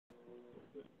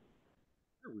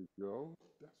Here we go.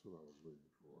 That's what I was waiting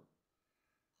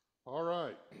for. All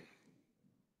right.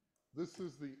 This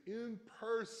is the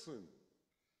in-person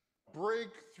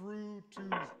Breakthrough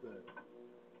Tuesday.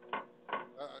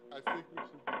 I think we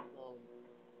should become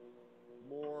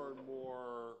more and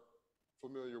more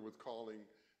familiar with calling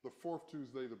the fourth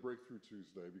Tuesday the Breakthrough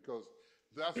Tuesday because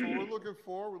that's what we're looking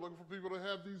for. We're looking for people to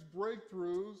have these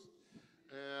breakthroughs,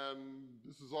 and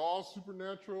this is all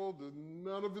supernatural.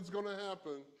 None of it's going to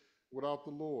happen without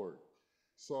the Lord.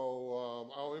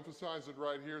 So I'll emphasize it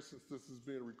right here since this is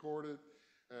being recorded.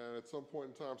 And at some point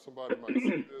in time, somebody might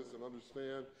see this and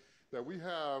understand that we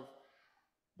have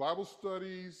Bible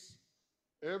studies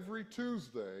every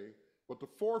Tuesday, but the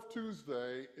fourth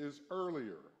Tuesday is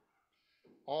earlier.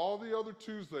 All the other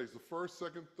Tuesdays, the first,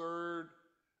 second, third,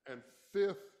 and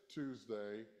fifth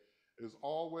Tuesday, is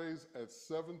always at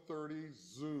 7:30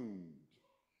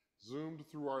 zoomed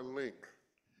through our link.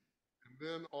 And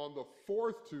then on the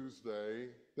fourth Tuesday,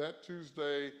 that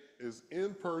Tuesday is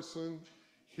in person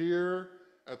here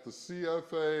at the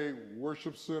CFA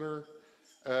Worship Center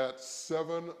at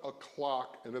 7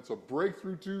 o'clock. And it's a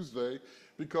Breakthrough Tuesday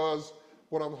because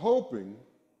what I'm hoping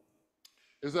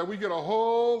is that we get a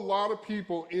whole lot of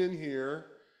people in here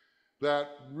that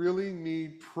really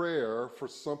need prayer for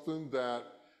something that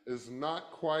is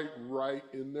not quite right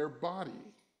in their body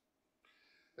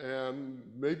and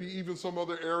maybe even some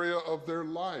other area of their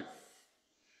life.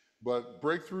 But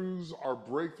breakthroughs are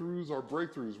breakthroughs are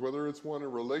breakthroughs, whether it's one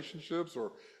in relationships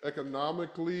or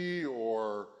economically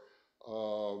or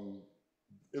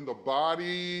in the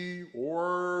body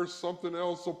or something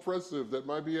else oppressive that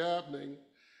might be happening,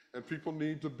 and people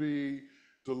need to be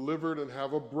delivered and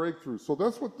have a breakthrough. So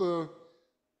that's what the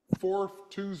fourth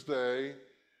Tuesday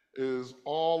is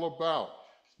all about.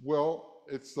 Well,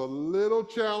 it's a little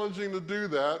challenging to do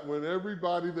that when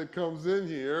everybody that comes in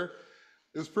here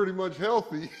is pretty much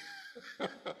healthy.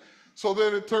 So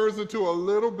then it turns into a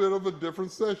little bit of a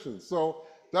different session. So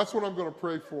that's what I'm going to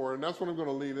pray for, and that's what I'm going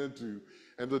to lean into.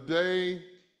 And the day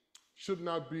should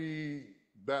not be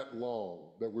that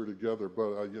long that we're together,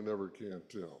 but you never can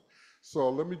tell. So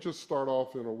let me just start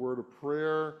off in a word of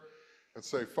prayer and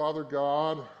say, Father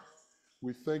God,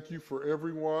 we thank you for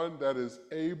everyone that is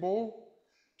able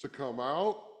to come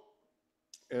out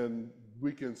and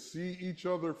we can see each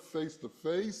other face to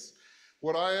face.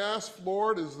 What I ask,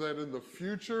 Lord, is that in the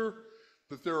future,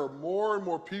 that there are more and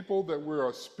more people that we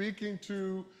are speaking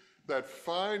to that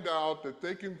find out that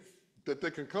they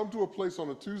can come to a place on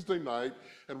a Tuesday night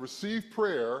and receive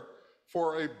prayer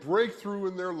for a breakthrough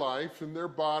in their life, in their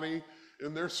body,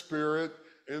 in their spirit,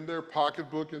 in their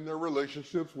pocketbook, in their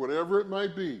relationships, whatever it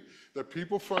might be, that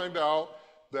people find out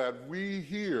that we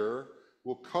here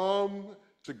will come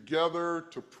together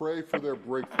to pray for their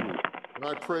breakthrough. And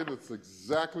I pray that's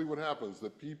exactly what happens,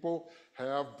 that people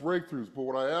have breakthroughs. But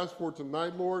what I ask for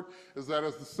tonight, Lord, is that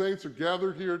as the saints are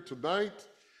gathered here tonight,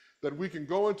 that we can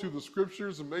go into the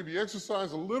scriptures and maybe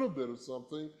exercise a little bit of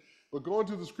something, but go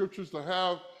into the scriptures to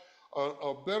have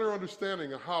a better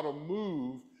understanding of how to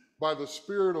move by the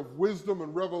spirit of wisdom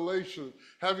and revelation,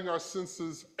 having our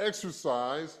senses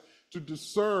exercised to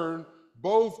discern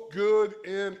both good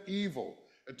and evil,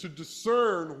 and to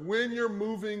discern when you're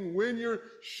moving, when you're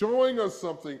showing us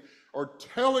something or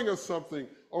telling us something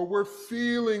or we're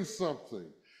feeling something.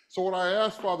 So what I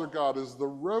ask, Father God, is the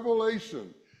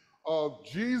revelation of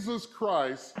Jesus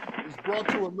Christ is brought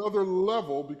to another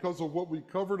level because of what we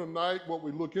cover tonight, what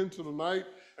we look into tonight,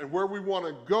 and where we want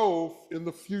to go in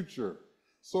the future.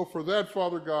 So for that,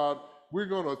 Father God, we're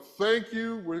going to thank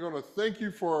you. We're going to thank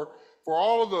you for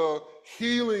all of the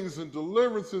healings and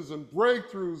deliverances and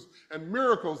breakthroughs and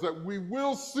miracles that we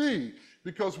will see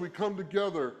because we come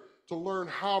together to learn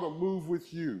how to move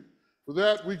with you. For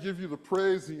that, we give you the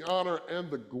praise, the honor, and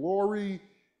the glory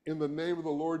in the name of the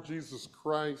Lord Jesus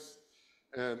Christ.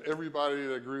 And everybody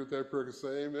that agree with that prayer can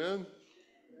say amen.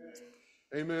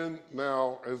 Amen.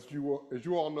 Now, as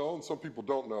you all know, and some people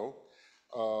don't know,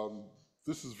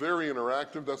 this is very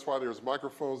interactive. That's why there's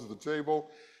microphones at the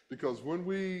table, because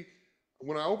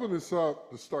when I open this up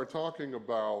to start talking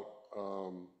about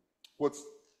what's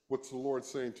the Lord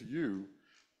saying to you,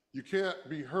 you can't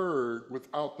be heard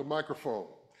without the microphone.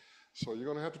 So you're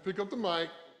going to have to pick up the mic,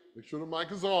 make sure the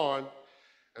mic is on,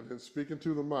 and then speak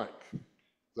into the mic. Is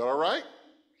that all right?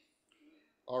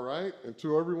 All right. And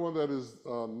to everyone that is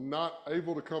not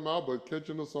able to come out but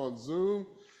catching us on Zoom,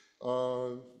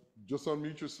 just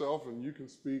unmute yourself and you can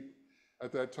speak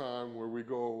at that time where we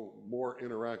go more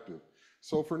interactive.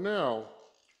 So for now,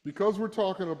 because we're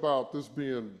talking about this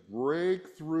being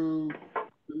Breakthrough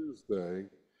Tuesday,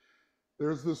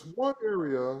 there's this one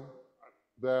area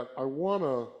that I want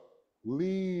to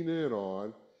lean in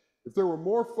on. If there were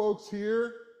more folks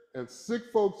here and sick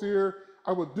folks here,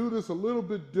 I would do this a little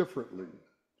bit differently.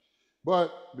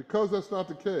 But because that's not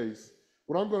the case,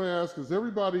 what I'm going to ask is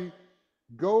everybody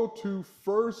go to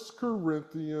 1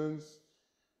 Corinthians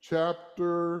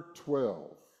chapter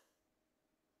 12.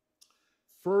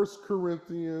 1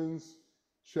 Corinthians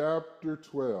chapter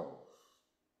 12.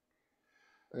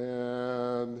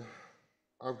 And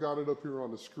I've got it up here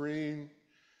on the screen,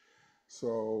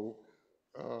 so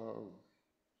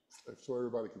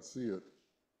everybody can see it.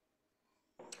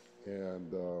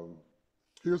 And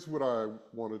here's what I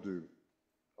want to do.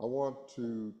 I want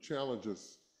to challenge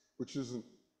us, which isn't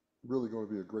really going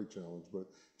to be a great challenge, but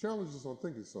challenge us on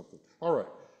thinking something. All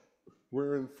right,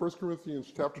 we're in 1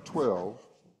 Corinthians chapter 12.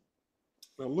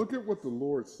 Now look at what the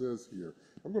Lord says here.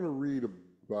 I'm going to read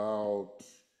about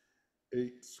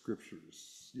 8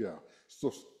 scriptures. Yeah,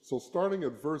 so starting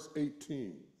at verse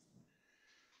 18.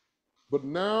 But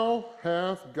now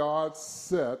hath God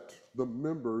set the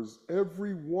members,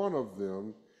 every one of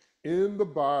them, in the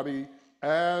body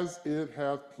as it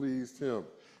hath pleased him.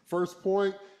 First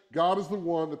point, God is the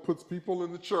one that puts people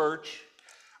in the church.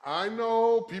 I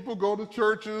know people go to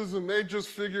churches and they just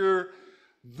figure,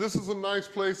 this is a nice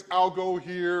place, I'll go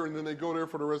here, and then they go there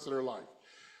for the rest of their life.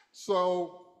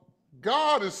 So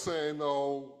God is saying,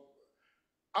 though,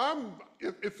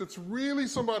 if it's really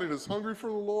somebody that's hungry for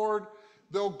the Lord,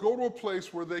 they'll go to a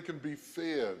place where they can be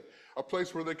fed, a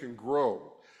place where they can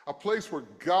grow, a place where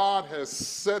God has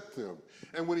set them.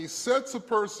 And when he sets a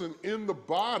person in the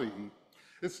body,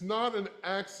 it's not an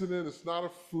accident, it's not a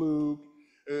fluke,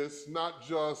 it's not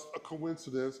just a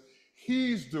coincidence.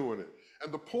 He's doing it.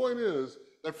 And the point is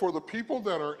that for the people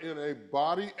that are in a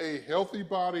body, a healthy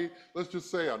body, let's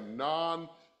just say a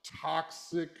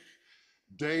non-toxic,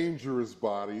 dangerous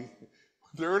body,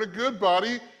 they're in a good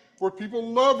body where people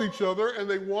love each other and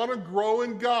they want to grow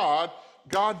in God.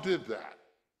 God did that.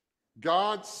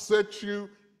 God set you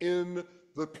in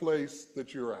the place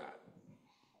that you're at.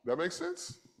 That makes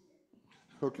sense?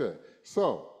 Okay,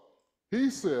 so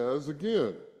he says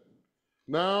again,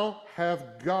 now hath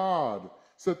God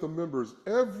set the members,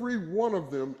 every one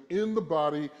of them, in the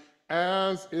body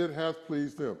as it hath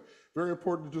pleased him. Very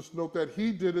important to just note that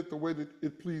he did it the way that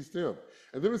it pleased him.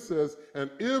 And then it says,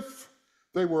 and if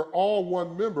they were all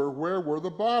one member, where were the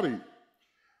body?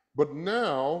 But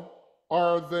now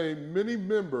are they many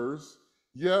members,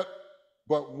 yet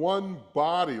but one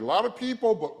body. A lot of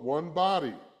people, but one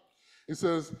body. He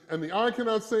says, and the eye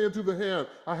cannot say unto the hand,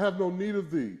 I have no need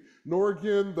of thee, nor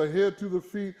again the head to the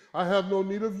feet, I have no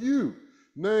need of you.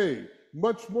 Nay,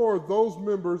 much more those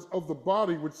members of the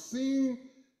body which seem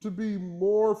to be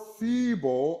more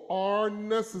feeble are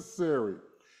necessary.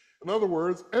 In other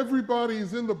words, everybody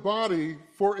is in the body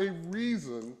for a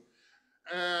reason,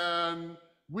 and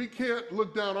we can't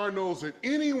look down our nose at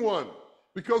anyone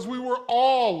because we were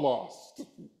all lost.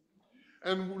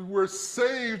 And we're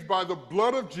saved by the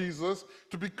blood of Jesus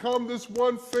to become this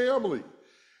one family.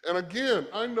 And again,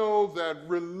 I know that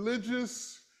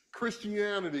religious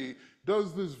Christianity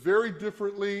does this very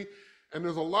differently, and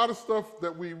there's a lot of stuff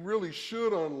that we really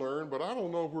should unlearn, but I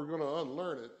don't know if we're going to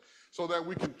unlearn it so that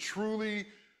we can truly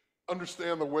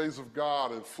understand the ways of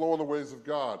God and flow in the ways of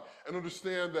God, and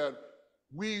understand that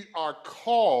we are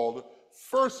called,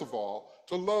 first of all,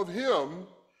 to love him,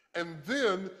 and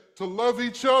then to love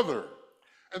each other.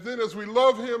 And then as we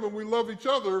love him and we love each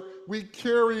other, we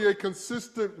carry a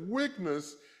consistent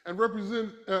witness and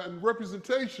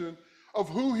representation of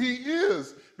who he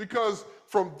is, because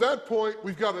from that point,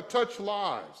 we've got to touch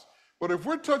lives. But if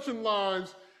we're touching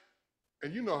lives,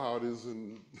 and you know how it is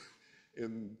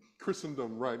in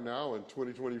Christendom right now in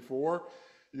 2024,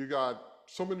 you got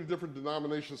so many different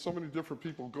denominations, so many different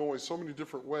people going so many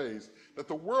different ways, that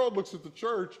the world looks at the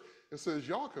church and says,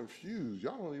 y'all confused,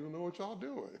 y'all don't even know what y'all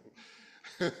doing.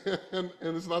 and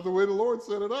it's not the way the Lord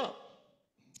set it up.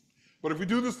 But if we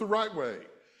do this the right way,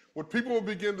 what people will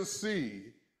begin to see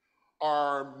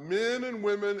are men and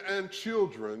women and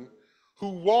children who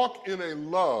walk in a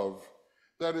love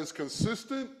that is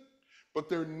consistent, but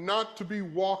they're not to be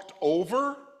walked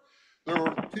over. There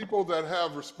are people that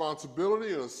have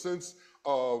responsibility and a sense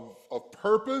of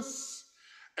purpose,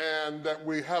 and that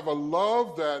we have a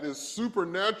love that is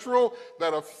supernatural,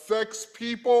 that affects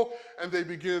people, and they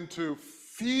begin to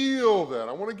feel that.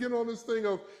 I want to get on this thing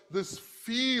of this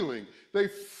feeling. They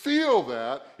feel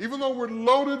that, even though we're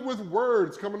loaded with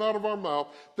words coming out of our mouth,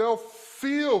 they'll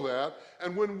feel that.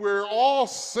 And when we're all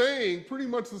saying pretty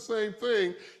much the same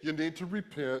thing, you need to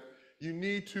repent, you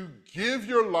need to give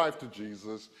your life to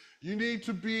Jesus, you need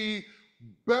to be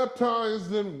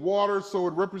baptized in water so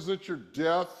it represents your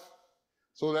death,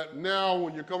 So that now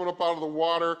when you're coming up out of the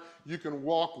water, you can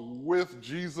walk with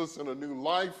Jesus in a new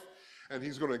life. And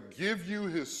he's going to give you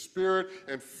his spirit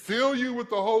and fill you with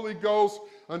the Holy Ghost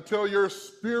until your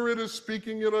spirit is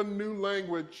speaking in a new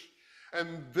language.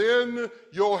 And then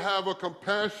you'll have a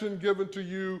compassion given to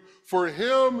you for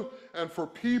him and for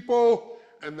people,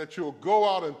 and that you'll go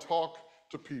out and talk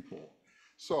to people.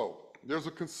 So there's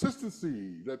a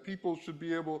consistency that people should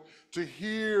be able to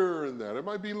hear in that. It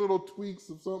might be little tweaks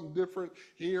of something different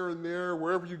here and there,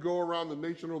 wherever you go around the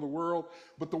nation or the world.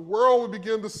 But the world will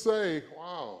begin to say,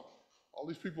 wow, all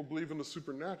these people believe in the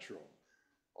supernatural.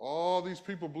 All these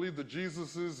people believe that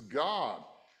Jesus is God,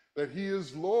 that he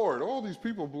is Lord. All these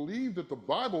people believe that the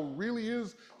Bible really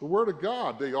is the Word of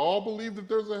God. They all believe that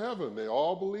there's a heaven. They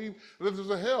all believe that there's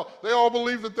a hell. They all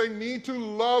believe that they need to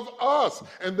love us,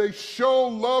 and they show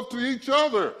love to each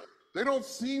other. They don't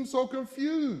seem so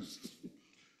confused.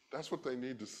 That's what they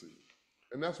need to see.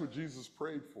 And that's what Jesus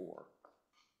prayed for.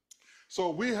 So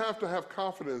we have to have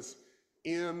confidence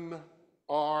in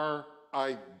our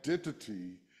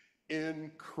identity in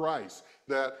Christ,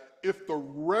 that if the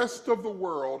rest of the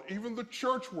world, even the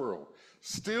church world,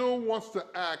 still wants to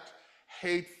act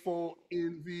hateful,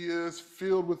 envious,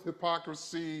 filled with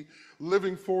hypocrisy,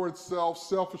 living for itself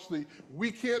selfishly,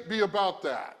 we can't be about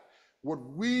that. What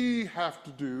we have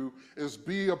to do is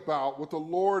be about what the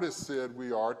Lord has said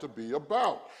we are to be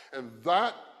about. And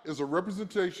that is a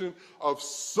representation of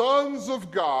sons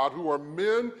of God who are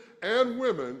men and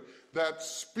women that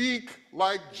speak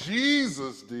like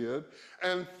Jesus did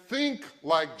and think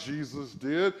like Jesus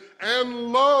did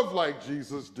and love like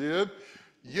Jesus did.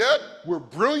 Yet we're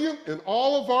brilliant in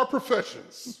all of our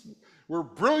professions. We're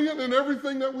brilliant in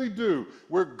everything that we do.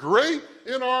 We're great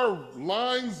in our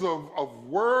lines of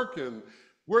work, and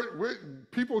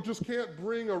people just can't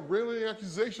bring a railing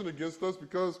accusation against us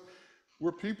because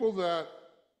we're people that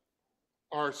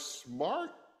are smart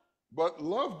but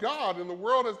love God, and the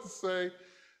world has to say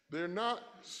they're not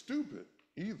stupid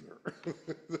either.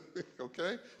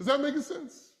 Okay? Is that making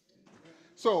sense?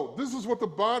 So this is what the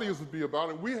body is to be about,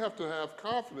 and we have to have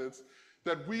confidence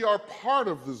that we are part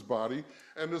of this body.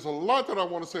 And there's a lot that I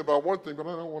want to say about one thing, but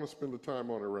I don't want to spend the time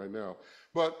on it right now.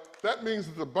 But that means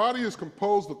that the body is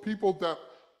composed of people that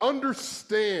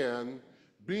understand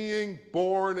being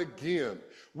born again.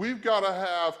 We've got to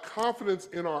have confidence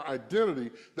in our identity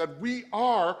that we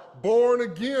are born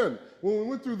again. When we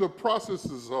went through the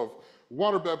processes of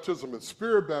water baptism and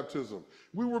spirit baptism,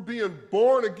 we were being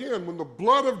born again when the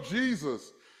blood of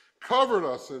Jesus covered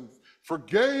us and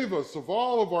forgave us of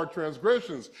all of our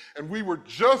transgressions, and we were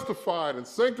justified and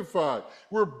sanctified.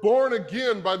 We're born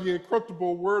again by the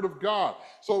incorruptible word of God.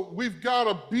 So we've got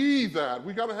to be that.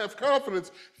 We've got to have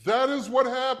confidence. That is what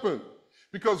happened.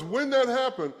 Because when that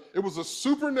happened, it was a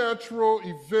supernatural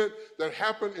event that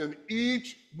happened in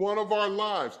each one of our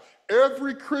lives.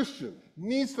 Every Christian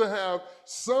needs to have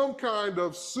some kind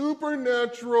of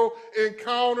supernatural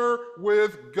encounter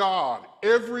with God.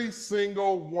 Every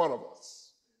single one of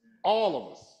us. All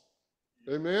of us.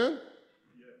 Amen?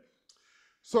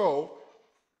 So,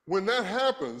 when that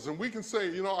happens, and we can say,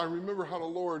 you know, I remember how the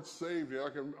Lord saved me.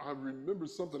 I remember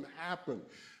something happened.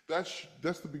 That's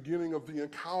the beginning of the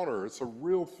encounter. It's a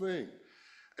real thing.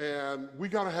 And we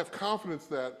got to have confidence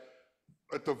that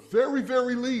at the very,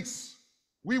 very least,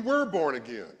 we were born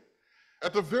again.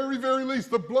 At the very, very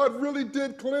least, the blood really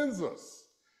did cleanse us.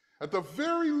 At the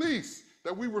very least,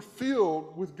 that we were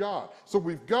filled with God. So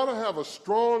we've got to have a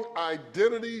strong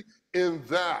identity in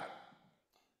that.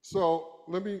 So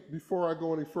let me, before I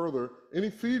go any further,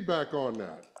 any feedback on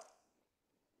that?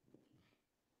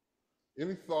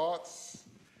 Any thoughts?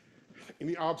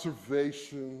 Any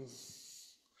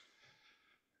observations?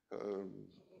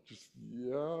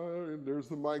 Yeah, there's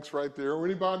the mics right there. Or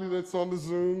anybody that's on the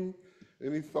Zoom,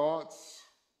 any thoughts?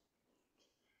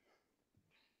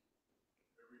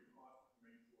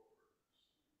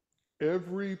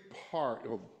 Every part,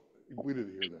 oh, we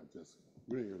didn't hear that, Jesse.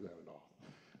 We didn't hear that at all.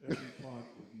 Every part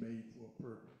was made for a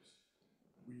purpose.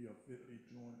 We are fitly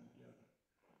joined together.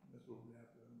 That's what we have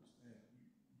to understand.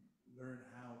 We learn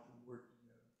how to work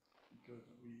together because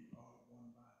we are one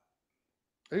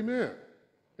body. Amen.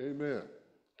 Amen.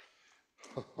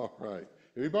 All right.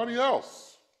 Anybody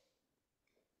else?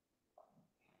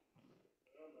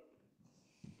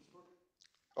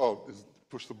 Oh,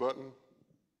 push the button.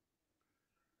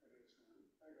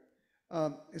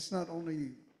 It's not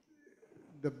only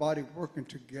the body working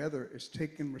together, it's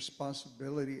taking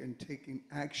responsibility and taking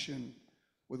action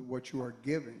with what you are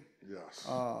giving. Yes.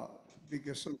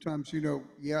 Because sometimes, you know,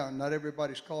 not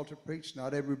everybody's called to preach,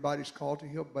 not everybody's called to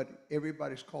heal, but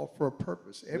everybody's called for a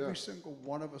purpose. Every single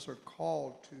one of us are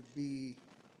called to be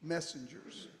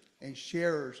messengers and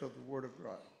sharers of the Word of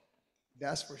God.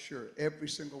 That's for sure. Every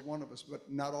single one of us,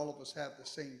 but not all of us have the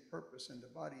same purpose in the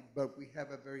body, but we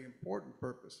have a very important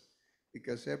purpose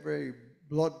because every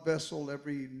blood vessel,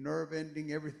 every nerve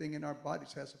ending, everything in our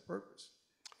bodies has a purpose.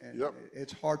 And Yep.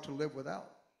 it's hard to live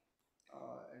without.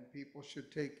 And people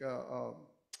should take,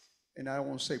 and I don't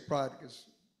want to say pride because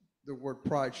the word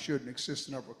pride shouldn't exist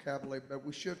in our vocabulary, but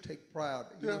we should take pride.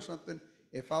 You know something?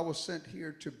 If I was sent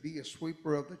here to be a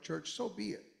sweeper of the church, so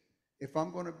be it. If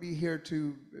I'm going to be here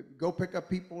to go pick up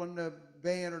people in the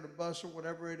van or the bus or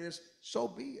whatever it is, so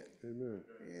be it. Amen.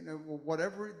 You know,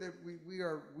 whatever that we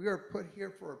are put here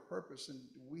for a purpose, and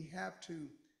we have to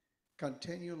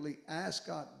continually ask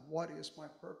God, what is my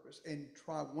purpose? And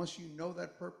try, once you know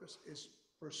that purpose, is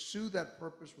pursue that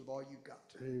purpose with all you got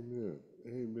to. Amen.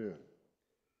 Amen.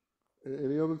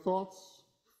 Any other thoughts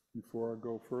before I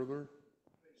go further?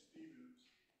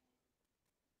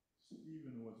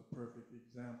 Stephen was a perfect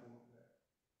example of that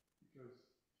because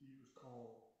he was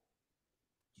called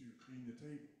to clean the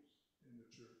tables in the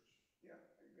church. Yeah,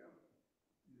 there you go.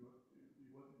 He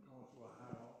wasn't called to a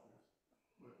high office,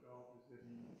 but the office that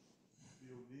he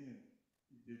filled in,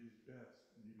 he did his best,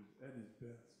 and he was at his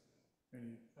best. And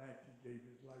in fact, he gave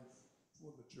his life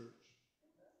for the church.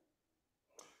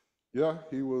 Yeah,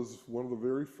 he was one of the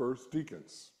very first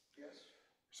deacons. Yes.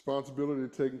 Responsibility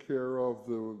of taking care of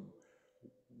the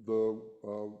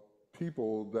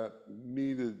people that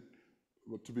needed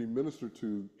to be ministered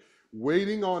to,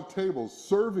 waiting on tables,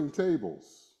 serving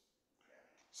tables.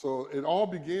 So it all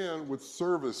began with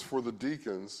service for the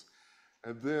deacons.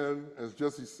 And then, as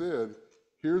Jesse said,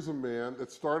 here's a man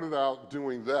that started out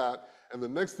doing that. And the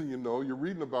next thing you know, you're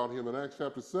reading about him in Acts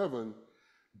chapter 7,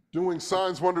 doing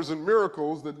signs, wonders, and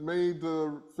miracles that made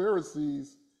the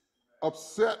Pharisees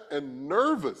upset and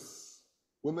nervous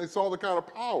when they saw the kind of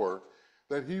power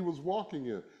that he was walking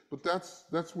in. But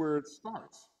that's where it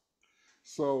starts.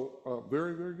 So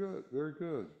very, very good, very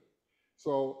good.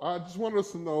 So I just want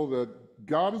us to know that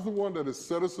God is the one that has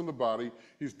set us in the body.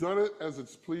 He's done it as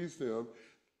it's pleased him.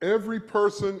 Every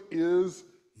person is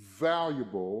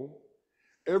valuable.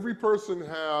 Every person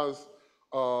has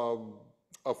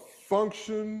a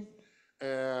function,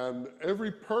 and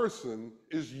every person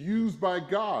is used by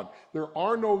God. There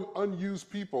are no unused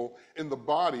people in the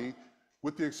body,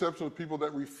 with the exception of people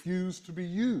that refuse to be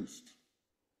used.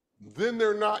 Then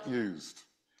they're not used.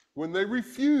 When they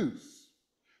refuse,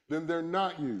 then they're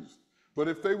not used. But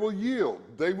if they will yield,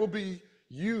 they will be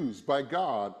used by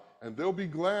God, and they'll be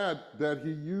glad that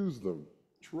he used them.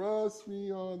 Trust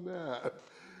me on that.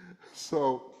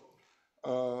 So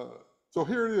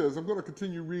here it is. I'm going to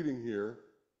continue reading here.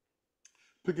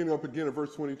 Picking up again at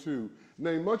verse 22.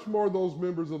 Nay, much more those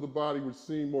members of the body which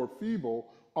seem more feeble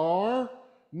are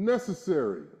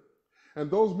necessary. And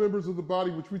those members of the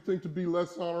body which we think to be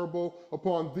less honorable,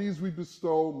 upon these we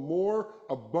bestow more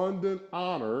abundant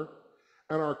honor,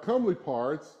 and our comely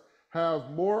parts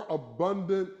have more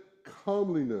abundant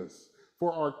comeliness.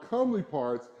 For our comely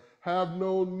parts have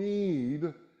no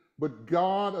need, but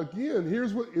God, again,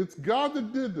 here's what, it's God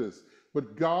that did this,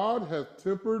 but God hath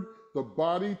tempered the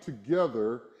body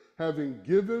together, having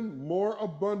given more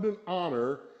abundant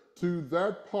honor to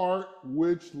that part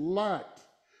which lacked,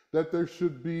 that there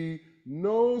should be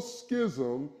no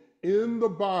schism in the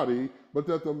body, but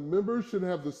that the members should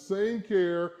have the same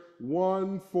care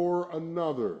one for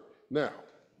another. Now,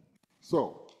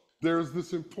 so there's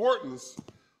this importance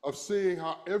of seeing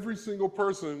how every single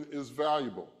person is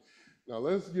valuable. Now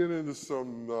let's get into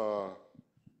some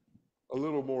a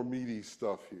little more meaty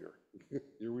stuff here.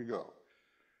 Here we go.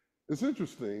 It's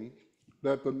interesting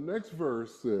that the next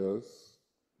verse says,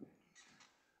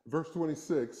 verse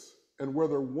 26, and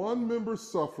whether one member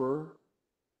suffer,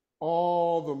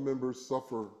 all the members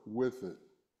suffer with it.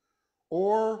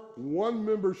 Or one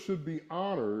member should be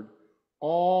honored,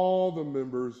 all the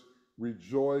members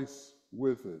rejoice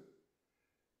with it.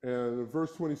 And in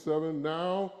verse 27,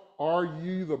 now are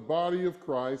ye the body of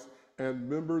Christ, and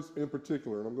members in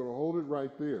particular. And I'm going to hold it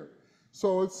right there.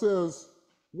 So it says,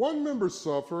 one member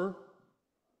suffer,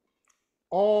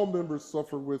 all members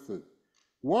suffer with it.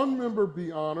 One member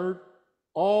be honored,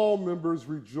 all members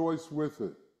rejoice with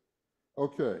it.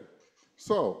 Okay,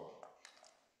 so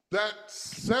that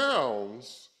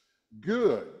sounds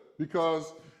good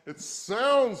because it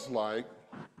sounds like,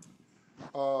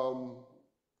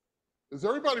 is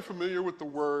everybody familiar with the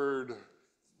word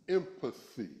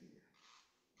empathy?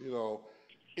 You know,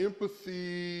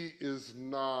 empathy is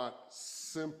not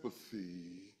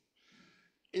sympathy.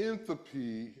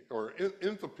 Entropy, or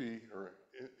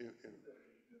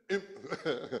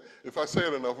if I say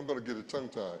it enough, I'm going to get it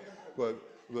tongue-tied.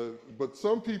 But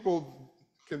some people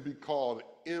can be called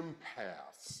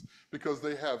empaths because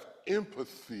they have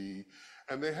empathy,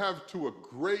 and they have to a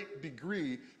great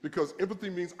degree, because empathy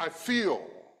means I feel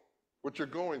what you're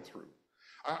going through.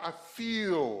 I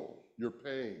feel your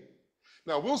pain.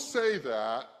 Now, we'll say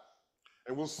that,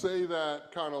 and we'll say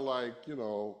that kind of like, you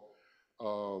know,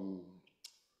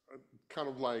 kind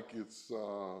of like it's,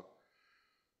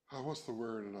 what's the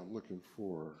word that I'm looking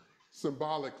for?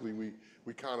 Symbolically,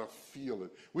 we kind of feel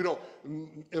it. We don't,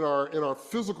 in our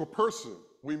physical person,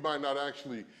 we might not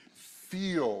actually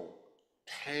feel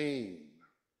pain,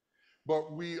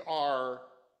 but we are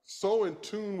so in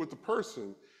tune with the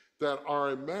person that our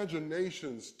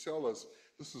imaginations tell us,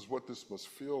 this is what this must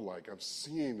feel like. I'm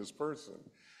seeing this person.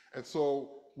 And so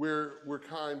we're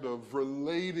kind of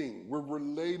relating. We're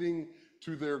relating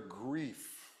to their grief.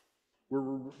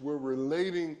 We're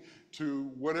relating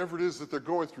to whatever it is that they're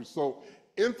going through. So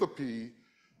empathy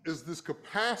is this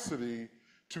capacity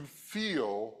to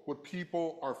feel what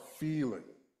people are feeling,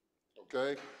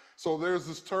 okay? So there's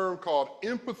this term called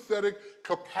empathetic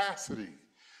capacity.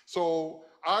 So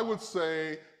I would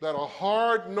say that a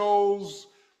hard-nosed,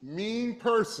 mean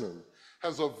person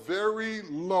has a very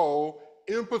low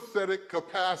empathetic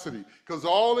capacity, because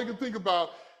all they can think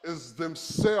about is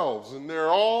themselves, and they're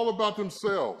all about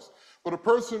themselves. But a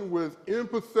person with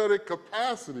empathetic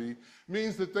capacity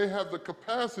means that they have the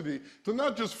capacity to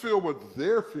not just feel what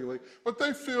they're feeling, but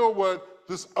they feel what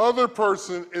this other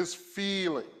person is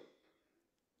feeling.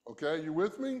 Okay, you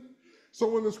with me? So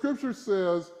when the scripture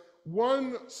says,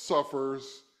 one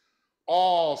suffers,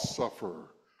 all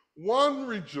suffer. One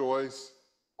rejoice,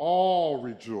 all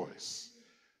rejoice.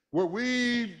 What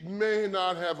we may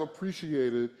not have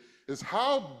appreciated is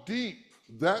how deep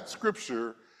that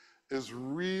scripture is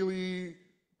really,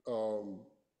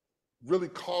 really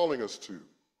calling us to.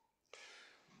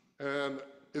 And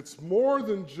it's more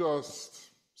than just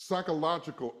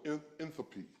psychological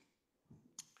empathy.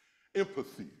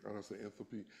 Empathy, I don't say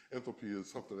empathy. Empathy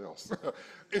is something else.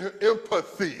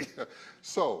 Empathy.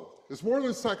 So it's more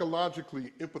than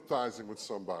psychologically empathizing with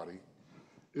somebody.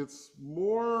 It's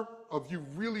more of you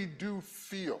really do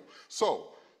feel.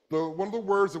 So one of the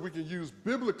words that we can use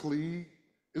biblically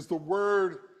is the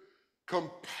word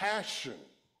compassion.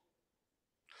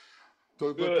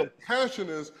 The compassion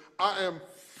is, I am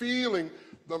feeling,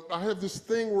 I have this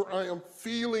thing where I am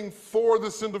feeling for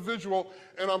this individual,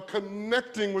 and I'm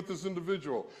connecting with this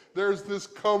individual. There's this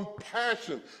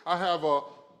compassion. I have a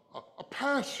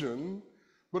passion,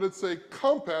 but it's a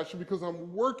compassion because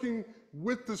I'm working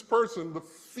with this person to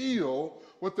feel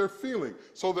what they're feeling.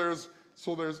 So there's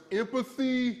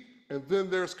empathy, and then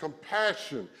there's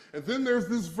compassion, and then there's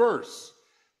this verse.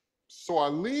 So I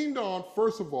leaned on,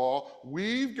 first of all,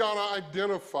 we've got to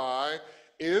identify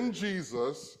in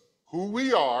Jesus who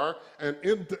we are, and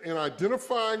in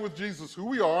identifying with Jesus who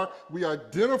we are, we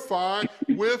identify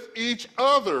with each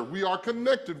other. We are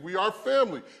connected. We are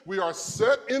family. We are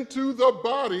set into the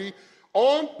body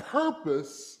on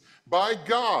purpose by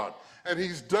God. And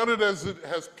he's done it as it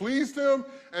has pleased him,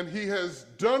 and he has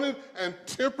done it and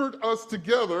tempered us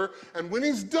together. And when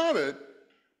he's done it,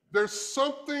 there's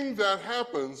something that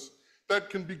happens that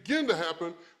can begin to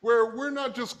happen where we're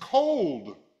not just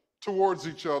cold towards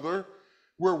each other,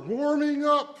 we're warming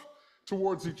up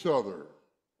towards each other.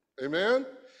 Amen?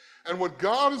 And what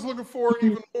God is looking for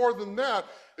even more than that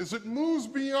is it moves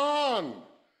beyond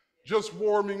just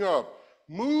warming up,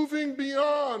 moving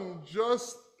beyond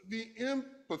just the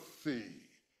empathy.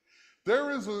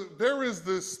 There is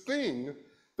this thing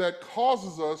that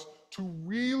causes us to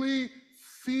really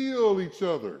feel each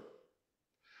other.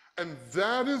 And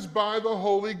that is by the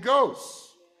Holy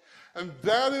Ghost. And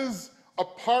that is a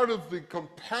part of the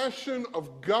compassion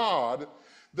of God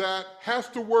that has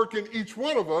to work in each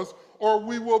one of us, or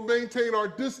we will maintain our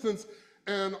distance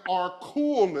and our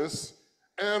coolness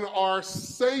and our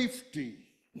safety.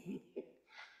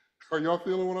 Are y'all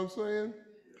feeling what I'm saying?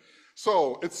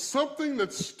 So it's something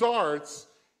that starts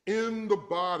in the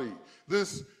body,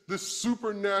 this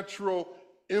supernatural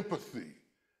empathy.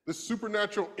 This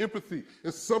supernatural empathy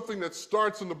is something that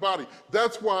starts in the body.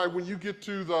 That's why when you get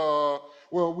to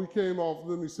we came off,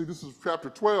 let me see, this is chapter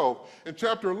 12. In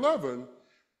chapter 11,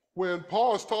 when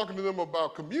Paul is talking to them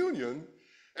about communion,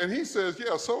 and he says,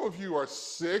 yeah, some of you are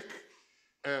sick,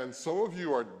 and some of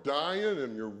you are dying,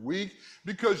 and you're weak,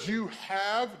 because you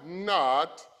have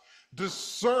not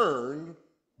discerned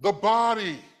the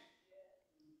body.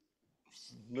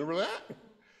 Remember that?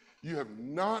 You have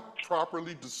not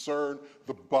properly discerned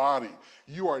the body.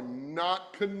 You are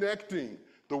not connecting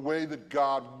the way that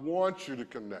God wants you to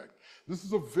connect. This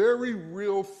is a very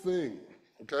real thing,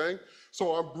 okay?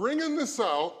 So I'm bringing this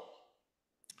out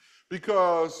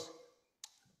because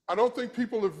I don't think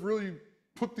people have really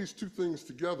put these two things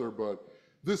together, but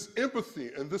this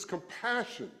empathy and this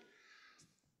compassion,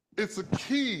 it's a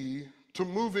key to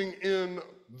moving in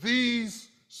these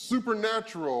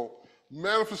supernatural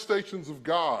manifestations of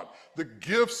God, the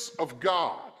gifts of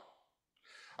God.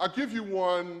 I'll give you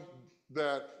one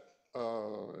that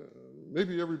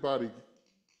maybe everybody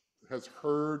has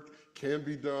heard can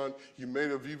be done. You may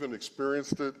have even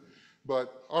experienced it,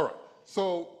 but all right.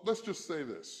 So let's just say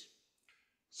this.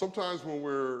 Sometimes when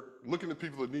we're looking at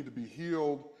people that need to be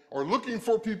healed, or looking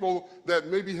for people that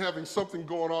may be having something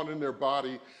going on in their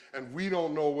body, and we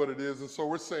don't know what it is, and so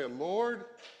we're saying, Lord,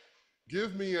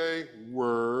 give me a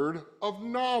word of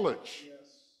knowledge. Yes.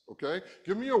 Okay?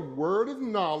 Give me a word of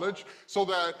knowledge so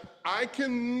that I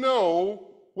can know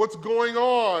what's going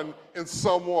on in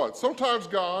someone. Sometimes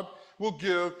God will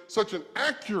give such an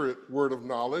accurate word of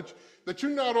knowledge that you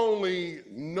not only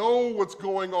know what's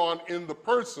going on in the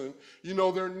person, you know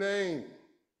their name.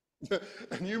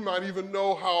 And you might even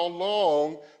know how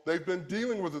long they've been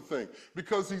dealing with the thing,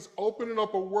 because he's opening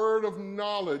up a word of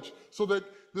knowledge so that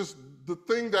the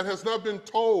thing that has not been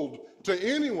told to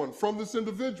anyone from this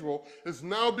individual is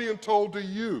now being told to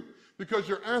you, because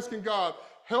you're asking God,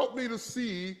 help me to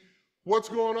see what's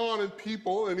going on in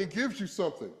people, and he gives you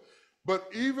something. But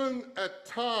even at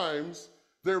times,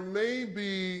 there may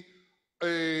be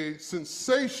a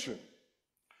sensation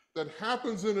that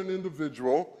happens in an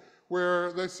individual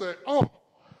where they say, oh,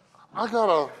 I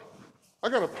got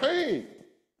a pain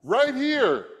right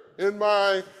here in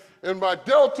my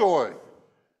deltoid.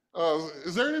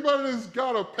 Is there anybody that's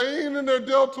got a pain in their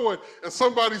deltoid? And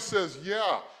somebody says,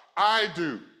 yeah, I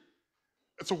do.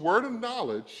 It's a word of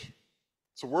knowledge.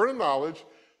 It's a word of knowledge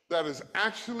that is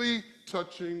actually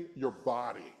touching your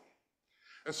body.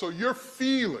 And so you're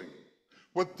feeling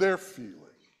what they're feeling,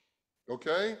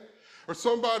 okay? Or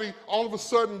somebody, all of a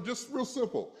sudden, just real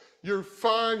simple, you're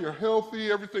fine, you're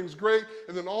healthy, everything's great,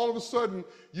 and then all of a sudden,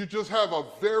 you just have a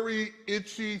very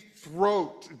itchy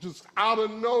throat, just out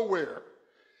of nowhere.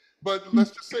 But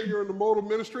let's just say you're in the modal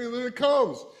ministry, and then it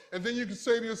comes. And then you can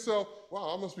say to yourself,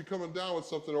 wow, I must be coming down with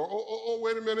something. Or, oh,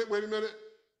 wait a minute.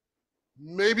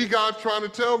 Maybe God's trying to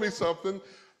tell me something,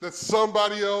 that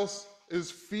somebody else is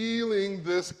feeling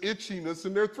this itchiness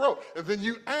in their throat. And then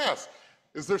you ask,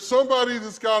 is there somebody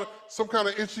that's got some kind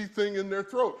of itchy thing in their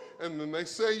throat? And then they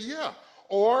say, yeah.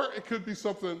 Or it could be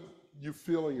something you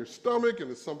feel in your stomach, and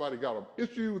if somebody got an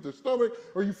issue with their stomach,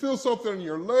 or you feel something in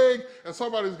your leg, and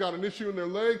somebody's got an issue in their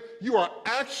leg. You are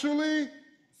actually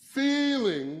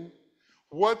feeling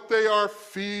what they are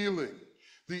feeling.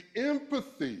 The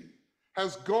empathy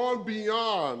has gone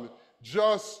beyond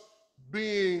just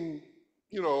being,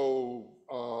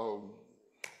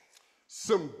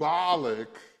 symbolic.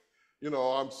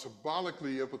 I'm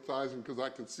symbolically empathizing because I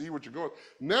can see what you're going.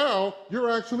 Now you're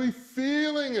actually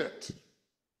feeling it,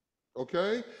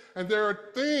 okay? And there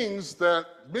are things that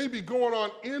may be going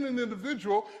on in an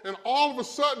individual, and all of a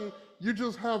sudden you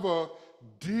just have a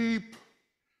deep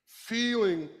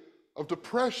feeling of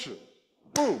depression.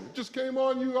 Boom, it just came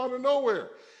on you out of nowhere.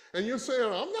 And you're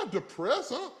saying, I'm not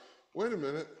depressed, huh? Wait a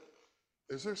minute,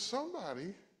 is there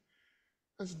somebody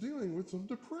that's dealing with some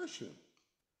depression?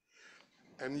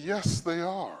 And yes, they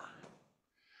are.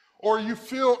 Or you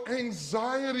feel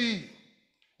anxiety.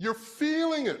 You're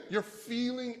feeling it. You're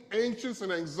feeling anxious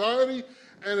and anxiety,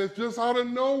 and it's just out of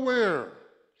nowhere.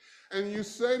 And you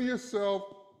say to yourself,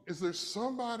 is there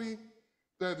somebody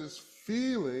that is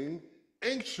feeling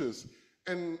anxious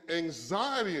and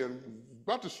anxiety and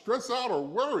about to stress out or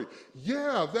worry?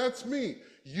 Yeah, that's me.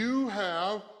 You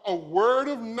have a word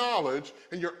of knowledge,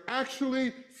 and you're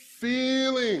actually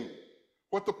feeling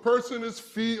what the person is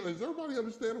feeling. Does everybody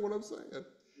understand what I'm saying?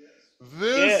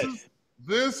 Yes.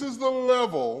 This is the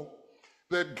level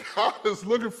that God is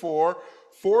looking for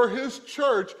his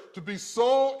church to be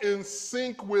so in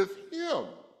sync with him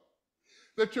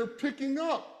that you're picking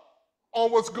up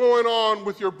on what's going on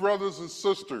with your brothers and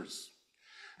sisters.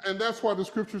 And that's why the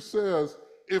scripture says,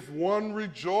 if one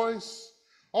rejoice,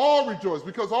 all rejoice,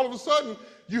 because all of a sudden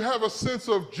you have a sense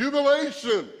of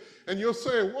jubilation. And you're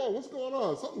saying, whoa, what's going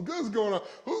on? Something good's going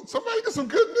on. Somebody get some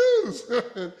good news.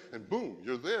 and boom,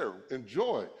 you're there in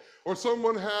joy. Or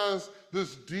someone has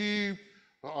this deep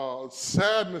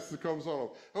sadness that comes on.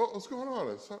 Oh, what's going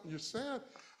on? You're sad?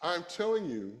 I'm telling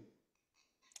you,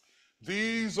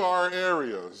 these are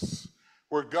areas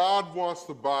where God wants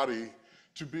the body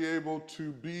to be able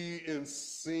to be in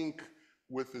sync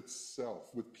with itself,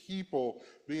 with people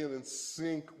being in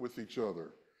sync with each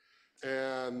other.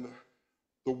 And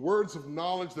the words of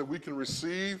knowledge that we can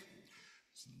receive,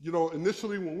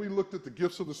 initially when we looked at the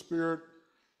gifts of the Spirit,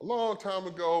 A long time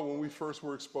ago, when we first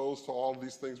were exposed to all of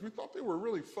these things, we thought they were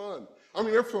really fun. I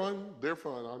mean, they're fun. They're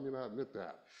fun. I mean, I admit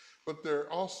that. But they're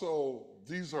also,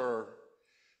 these are,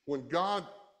 when God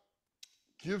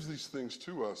gives these things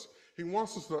to us, he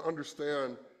wants us to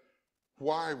understand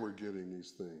why we're getting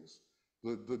these things,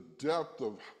 the depth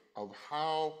of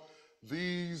how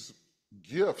these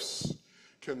gifts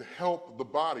can help the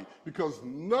body, because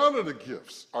none of the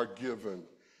gifts are given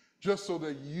just so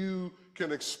that you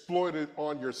can exploit it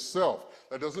on yourself.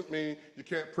 That doesn't mean you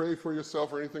can't pray for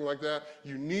yourself or anything like that.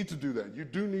 You need to do that. You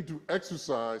do need to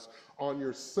exercise on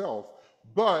yourself,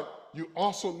 but you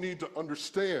also need to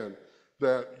understand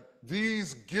that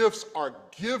these gifts are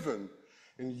given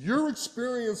and you're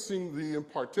experiencing the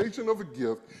impartation of a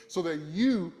gift so that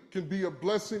you can be a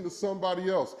blessing to somebody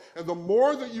else. And the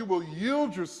more that you will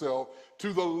yield yourself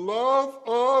to the love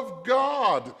of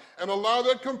God and allow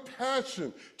that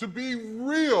compassion to be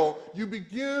real, you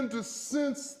begin to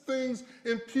sense things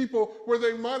in people where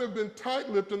they might have been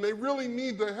tight-lipped and they really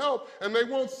need the help and they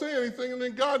won't say anything, and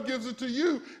then God gives it to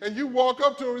you and you walk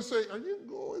up to them and say, are you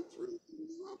going through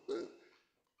something?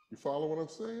 You follow what I'm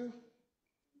saying?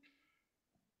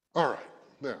 All right,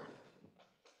 now,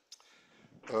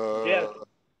 Yes.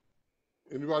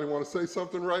 anybody want to say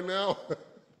something right now?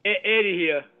 Eddie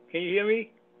here. Can you hear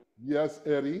me? Yes,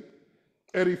 Eddie.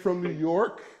 Eddie from New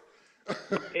York.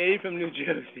 Eddie from New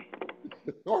Jersey.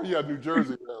 Oh, yeah, New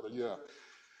Jersey, rather, yeah.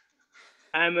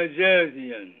 I'm a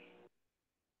Jerseyan.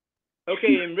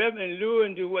 Okay, in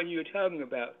alluding to what you were talking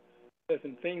about, there's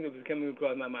some things that was coming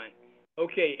across my mind.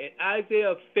 Okay, in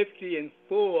Isaiah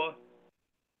 50:4,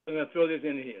 I'm going to throw this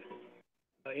in here.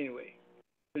 Anyway,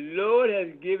 the Lord has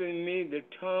given me the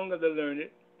tongue of the learned,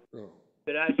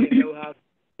 that I should know how to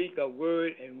speak a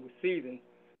word and season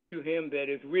to him that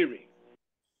is weary.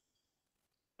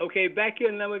 Okay, back here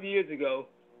a number of years ago,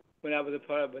 when I was a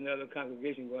part of another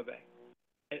congregation going back,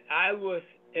 and I was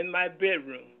in my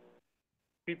bedroom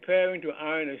preparing to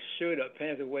iron a shirt or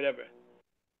pants or whatever,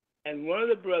 and one of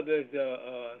the brothers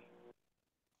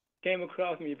came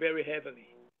across me very heavily,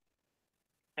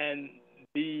 and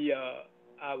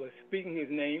I was speaking his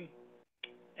name,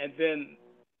 and then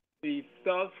the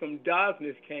thought from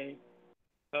darkness came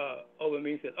over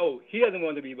me and said, "Oh, he doesn't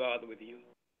want to be bothered with you."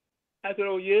 I said,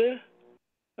 "Oh yeah?"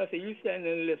 I said, "You stand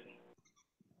there and listen."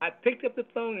 I picked up the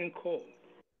phone and called.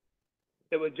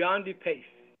 It was John DePace.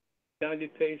 John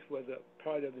DePace was a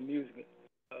part of the music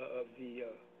of the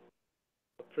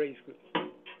praise group.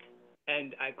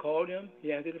 And I called him.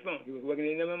 He answered the phone. He was working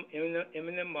in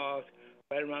M&M Mars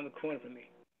right around the corner from me.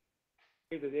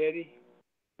 He said, "Eddie,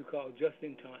 you called just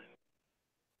in time."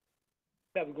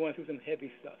 I was going through some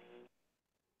heavy stuff.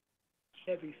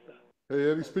 Heavy stuff.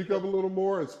 Hey, Eddie, speak up a little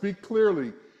more and speak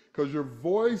clearly, because your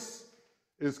voice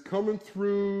is coming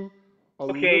through a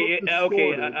little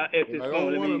distorted, and I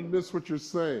don't want to miss what you're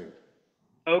saying.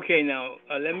 Okay, now,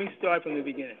 let me start from the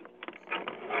beginning.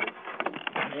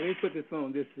 Let me put this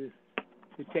phone. This is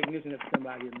the technician of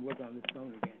somebody and work on this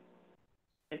phone again.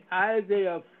 In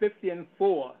Isaiah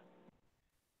 50:4,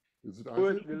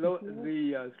 first,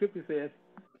 the scripture says,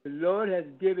 "The Lord has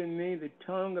given me the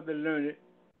tongue of the learned,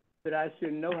 that I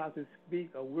should know how to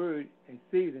speak a word in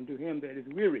season to him that is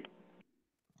weary."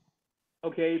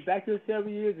 Okay, back to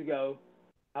several years ago,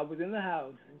 I was in the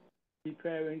house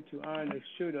preparing to iron a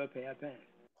shirt or a pair of pants.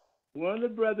 One of the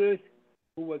brothers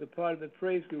who was a part of the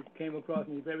praise group came across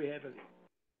me very heavily.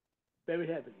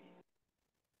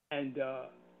 And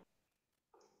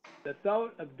the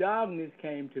thought of darkness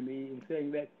came to me in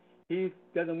saying that he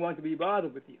doesn't want to be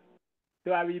bothered with you.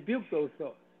 So I rebuked those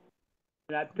thoughts.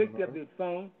 And I picked up the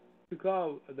phone to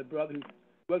call the brother who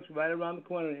works right around the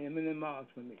corner in M&M Mars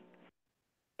from me.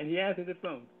 And he answered the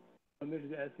phone from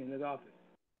Mrs. S. in his office.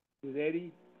 He said,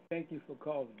 "Eddie, thank you for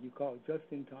calling. You called just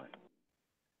in time.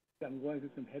 I'm going through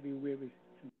some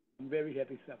some very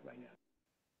heavy stuff right now."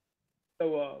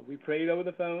 So we prayed over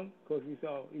the phone. Of course, we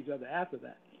saw each other after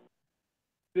that.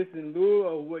 This is in lieu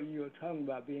of what you were talking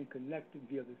about, being connected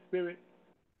via the Spirit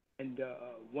and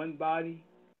one body.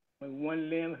 When one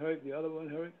limb hurts, the other one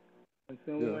hurts. When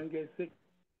someone gets sick,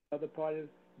 the other part of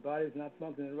the body is not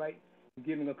functioning right. We're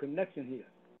giving a connection here.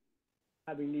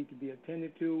 How we need to be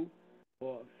attended to,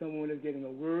 or if someone is getting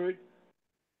a word,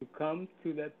 to come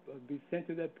to that, be sent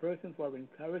to that person for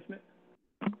encouragement,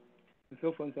 and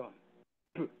so forth and so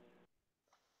on.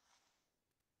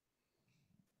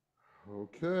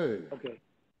 Okay. Okay.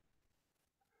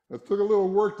 It took a little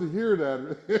work to hear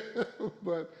that,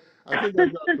 but I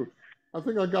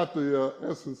think I got the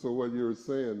essence of what you were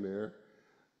saying there.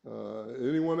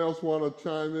 Anyone else want to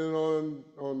chime in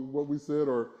on what we said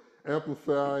or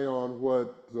amplify on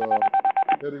what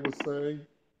Eddie was saying?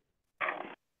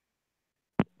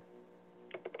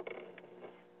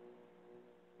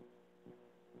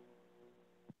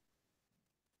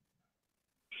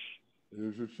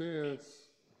 Here's your chance.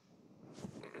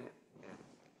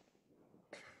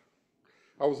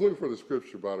 I was looking for the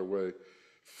scripture, by the way.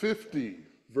 50,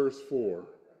 verse 4.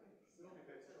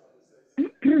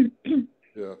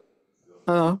 Yeah.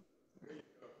 Hello.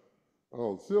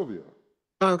 Oh, Sylvia.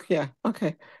 Okay. Yeah.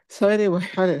 Okay. So anyway,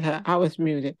 I was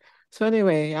muted. So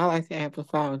anyway, I like to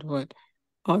amplify on what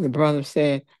all the brothers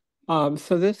said.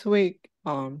 So this week,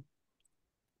 a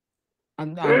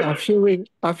few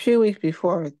weeks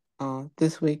before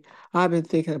this week, I've been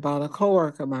thinking about a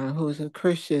coworker of mine who's a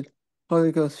Christian,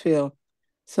 Holy Ghost filled.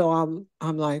 So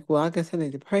I'm like, well, I guess I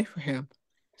need to pray for him.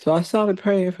 So I started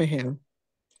praying for him.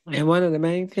 And one of the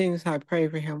main things I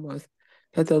prayed for him was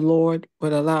that the Lord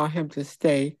would allow him to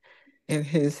stay in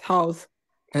his house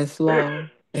in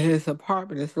his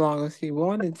apartment as long as he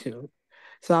wanted to.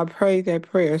 So I prayed that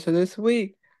prayer. So this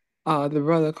week, the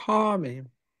brother called me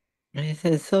and he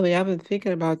said, Sylvia, I've been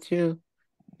thinking about you,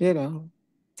 you know,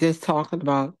 just talking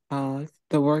about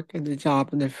the work and the job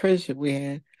and the friendship we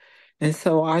had. And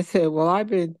so I said, well, I've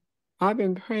been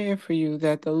praying for you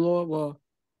that the Lord will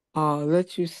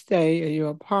let you stay in your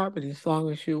apartment as long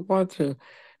as you want to.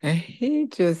 And he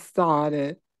just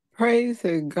started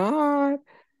praising God.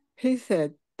 He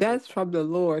said, that's from the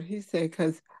Lord. He said,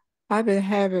 because I've been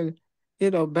having,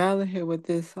 battling here with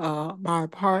this, my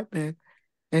apartment.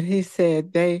 And he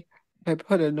said they had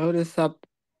put a notice up,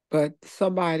 but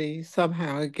somebody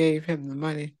somehow gave him the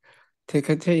money to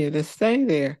continue to stay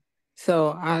there.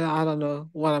 So I don't know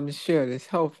what I'm sure is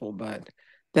helpful, but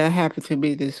that happened to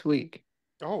me this week.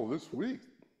 Oh, this week.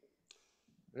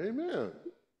 Amen.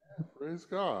 Praise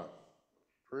God.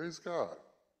 Praise God.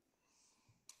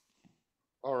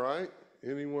 All right.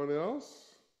 Anyone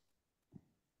else?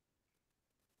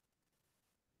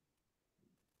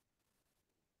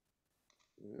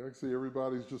 Yeah, I see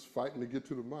everybody's just fighting to get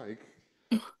to the mic.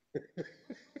 Just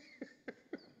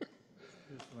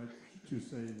like to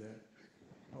say that,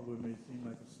 although it may seem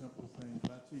like a simple thing,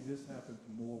 but I see this happens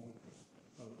more with,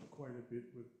 quite a bit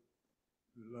with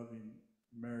loving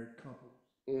married couples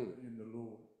in the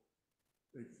Lord.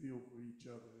 They feel for each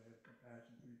other, they have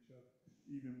compassion for each other.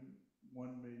 Even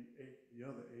one may ache, the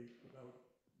other ache without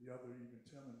the other even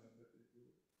telling them that they do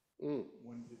it.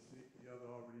 One gets sick, the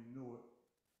other already knew it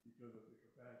because of the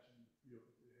compassion and feel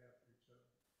that they have for each other.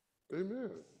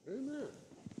 Amen. Amen.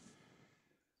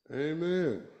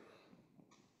 Amen.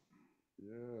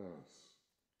 Yes.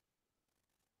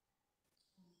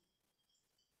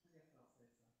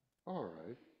 All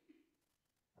right.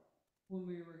 When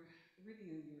we were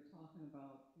reading and you were talking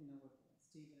about, with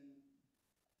Stephen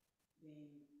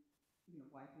being,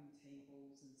 wiping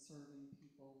tables and serving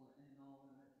people and all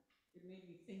that, it made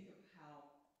me think of how,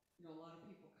 a lot of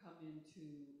people come into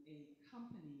a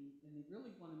company and they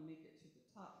really want to make it to the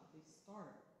top, but they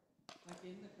start like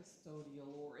in the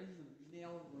custodial or in the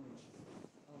mail room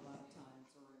a lot of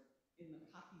times, or in the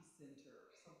copy center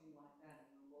or something like that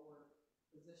in the lower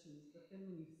positions. But then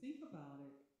when you think about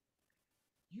it,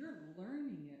 you're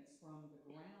learning it from the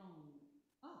ground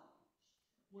up.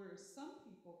 Whereas some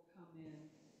people come in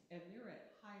and they're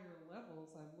at higher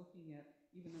levels. I'm looking at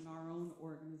even in our own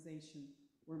organization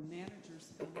where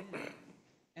managers come in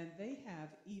and they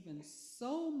have even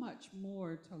so much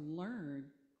more to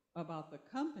learn about the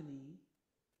company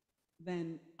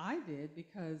than I did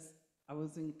because I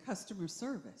was in customer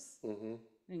service.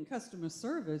 In customer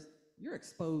service, you're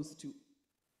exposed to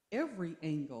every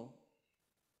angle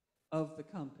of the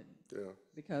company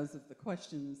because of the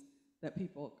questions that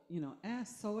people,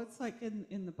 ask. So it's like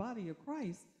in the body of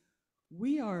Christ,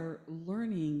 we are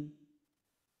learning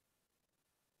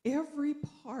every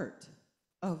part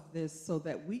of this so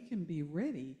that we can be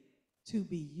ready to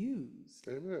be used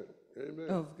Amen. Amen.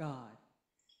 of God.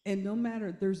 And no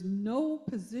matter, there's no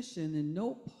position and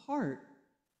no part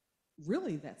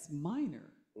really that's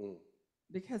minor.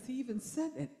 Because he even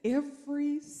said that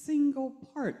every single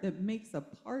part that makes a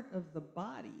part of the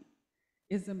body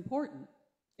is important.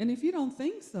 And if you don't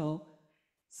think so,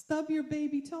 stub your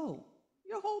baby toe.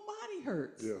 Your whole body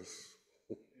hurts. Yes.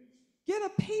 Get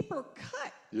a paper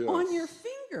cut on your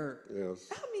finger. Yes.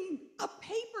 I mean, a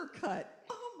paper cut.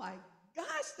 Oh my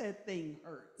gosh, that thing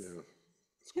hurts. Yeah.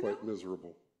 It's quite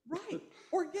miserable. Right.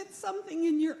 Or get something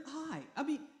in your eye. I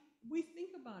mean, we think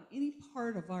about any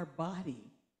part of our body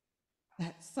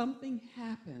that something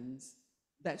happens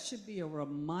that should be a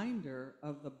reminder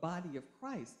of the body of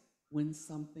Christ when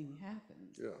something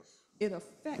happens. Yes. It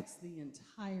affects the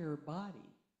entire body.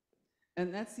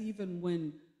 And that's even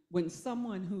when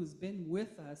someone who's been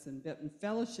with us and been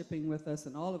fellowshipping with us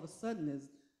and all of a sudden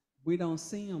we don't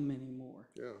see them anymore.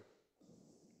 Yeah.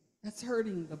 That's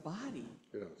hurting the body.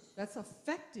 Yes. that's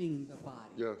affecting the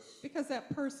body. Yes. Because that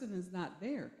person is not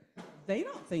there. They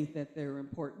don't think that they're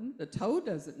important. The toe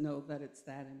doesn't know that it's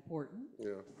that important.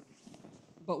 Yeah.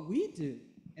 But we do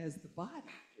as the body.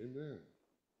 Amen.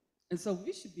 And so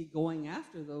we should be going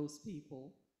after those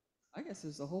people. I guess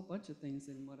there's a whole bunch of things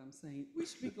in what I'm saying. We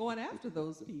should be going after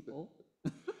those people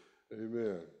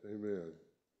Amen. Amen.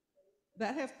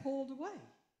 that have pulled away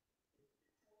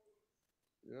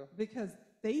Yeah. because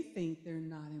they think they're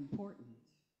not important.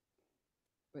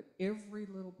 But every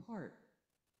little part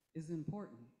is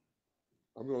important.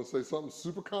 I'm going to say something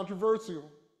super controversial,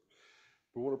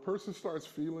 but when a person starts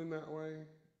feeling that way,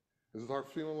 and start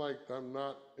feeling like I'm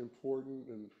not important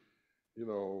and, you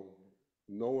know,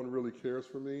 no one really cares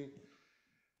for me,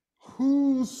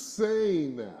 who's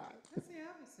saying that? That's the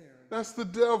adversary. That's the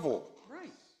devil.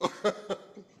 Right.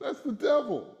 That's the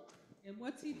devil. And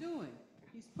what's he doing?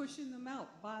 He's pushing them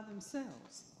out by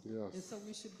themselves. Yes. And so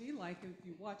we should be like, if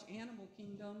you watch Animal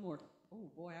Kingdom or,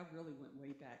 oh boy, I really went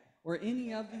way back, or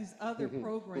any of these other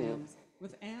programs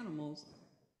with animals,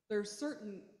 there's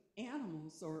certain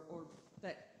animals or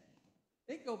that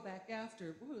they go back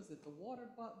after, what is it, the water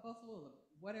buffalo, or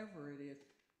whatever it is,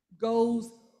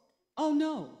 goes, oh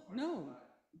no,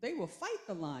 they will fight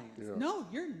the lions. Yeah. No,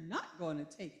 you're not going to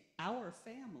take our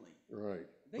family. Right.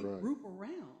 They right. group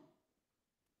around.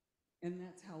 And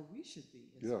that's how we should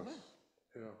be as Yes. well.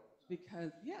 Yeah.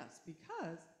 Because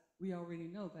we already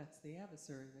know that's the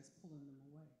adversary that's pulling them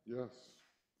away. Yes.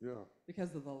 Yeah.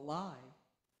 Because of the lie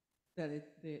that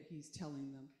he's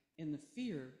telling them and the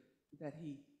fear that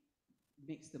he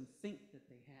makes them think that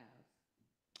they have.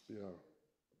 Yeah.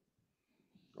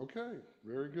 Okay.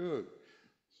 Very good.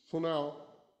 So now,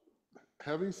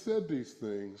 having said these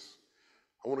things,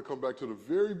 I want to come back to the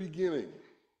very beginning.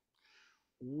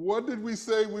 What did we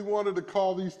say we wanted to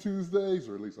call these Tuesdays,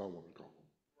 or at least I want to call them?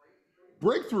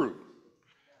 Breakthrough.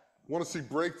 Want to see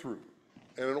breakthrough.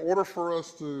 And in order for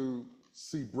us to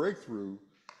see breakthrough,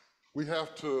 we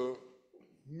have to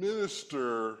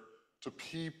minister to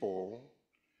people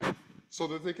so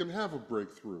that they can have a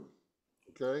breakthrough,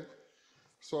 okay?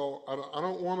 So I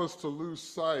don't want us to lose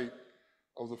sight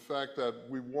of the fact that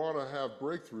we want to have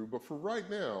breakthrough, but for right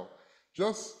now,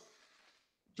 just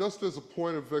as a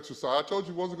point of exercise, I told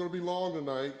you it wasn't going to be long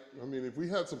tonight. I mean, if we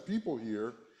had some people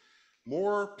here,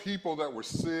 more people that were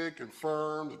sick,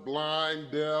 infirmed,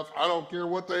 blind, deaf, I don't care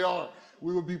what they are,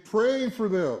 we would be praying for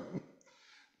them.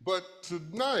 But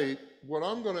tonight, what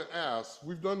I'm going to ask,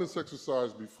 we've done this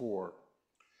exercise before,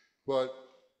 but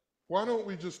why don't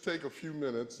we just take a few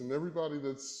minutes, and everybody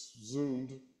that's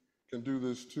Zoomed can do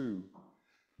this too,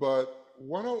 but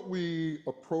why don't we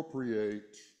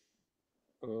appropriate,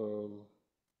 I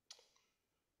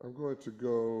want to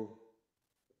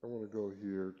go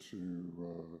here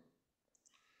to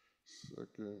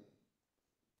 2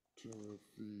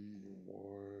 Timothy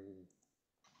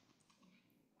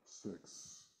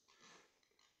 1:6.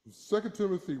 2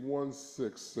 Timothy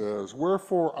 1:6 says,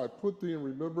 "Wherefore I put thee in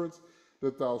remembrance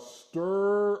that thou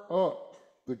stir up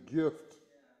the gift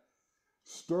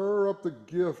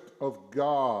of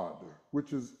God,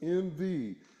 which is in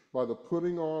thee by the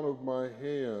putting on of my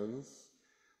hands.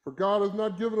 For God has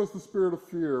not given us the spirit of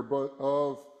fear, but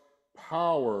of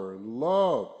power and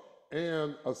love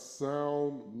and a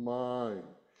sound mind."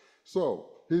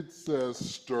 So it says,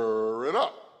 stir it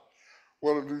up.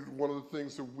 One of the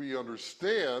things that we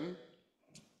understand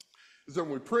is that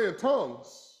when we pray in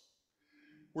tongues,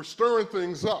 we're stirring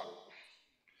things up.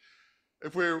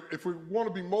 If we want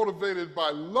to be motivated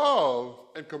by love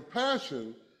and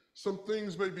compassion, some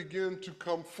things may begin to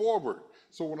come forward.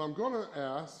 So what I'm going to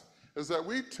ask is that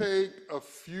we take a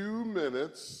few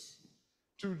minutes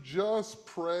to just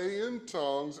pray in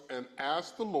tongues and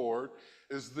ask the Lord,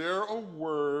 is there a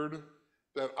word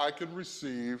that I can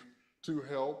receive to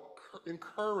help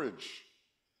encourage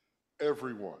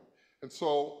everyone? And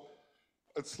so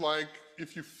it's like,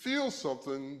 if you feel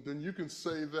something, then you can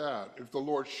say that. If the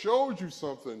Lord showed you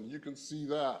something, you can see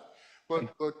that.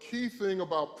 But the key thing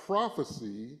about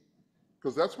prophecy,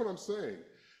 because that's what I'm saying,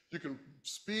 you can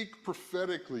speak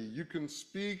prophetically, you can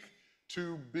speak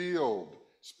to build,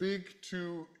 speak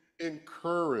to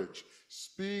encourage,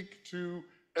 speak to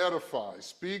edify,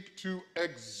 speak to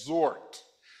exhort.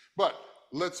 But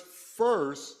let's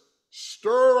first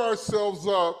stir ourselves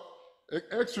up,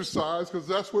 exercise, because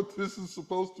that's what this is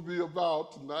supposed to be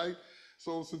about tonight.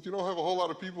 So since you don't have a whole lot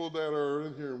of people that are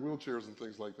in here in wheelchairs and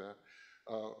things like that,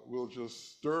 we'll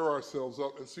just stir ourselves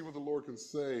up and see what the Lord can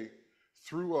say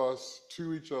through us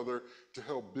to each other to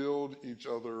help build each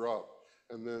other up.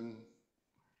 And then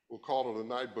we'll call it a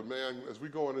night. But man, as we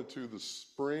go into the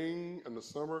spring and the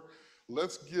summer,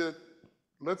 let's get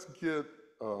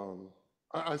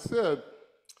I said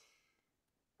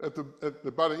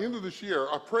by the end of this year,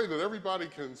 I pray that everybody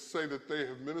can say that they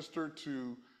have ministered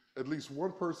to at least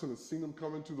one person and seen them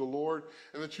come into the Lord,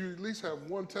 and that you at least have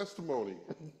one testimony.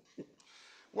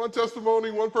 One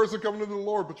testimony, one person coming to the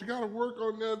Lord, but you got to work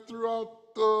on that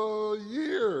throughout the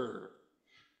year.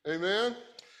 Amen?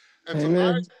 And tonight,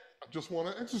 Amen. I just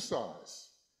want to exercise.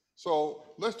 So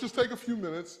let's just take a few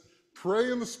minutes,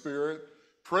 pray in the Spirit,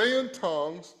 pray in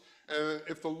tongues, and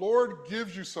if the Lord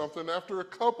gives you something after a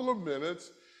couple of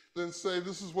minutes, then say,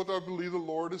 this is what I believe the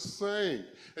Lord is saying.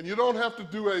 And you don't have to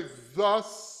do a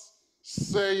thus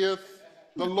saith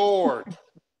the Lord,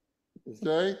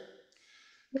 okay?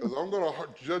 Because I'm going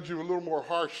to judge you a little more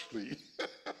harshly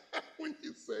when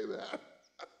you say that.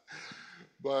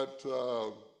 But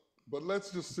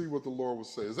let's just see what the Lord will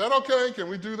say. Is that okay? Can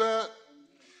we do that?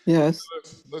 Yes.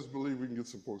 Let's believe we can get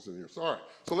some folks in here. So, all right.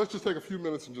 So let's just take a few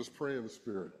minutes and just pray in the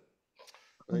Spirit.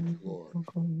 Thank you, Lord. Thank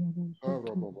you, Lord.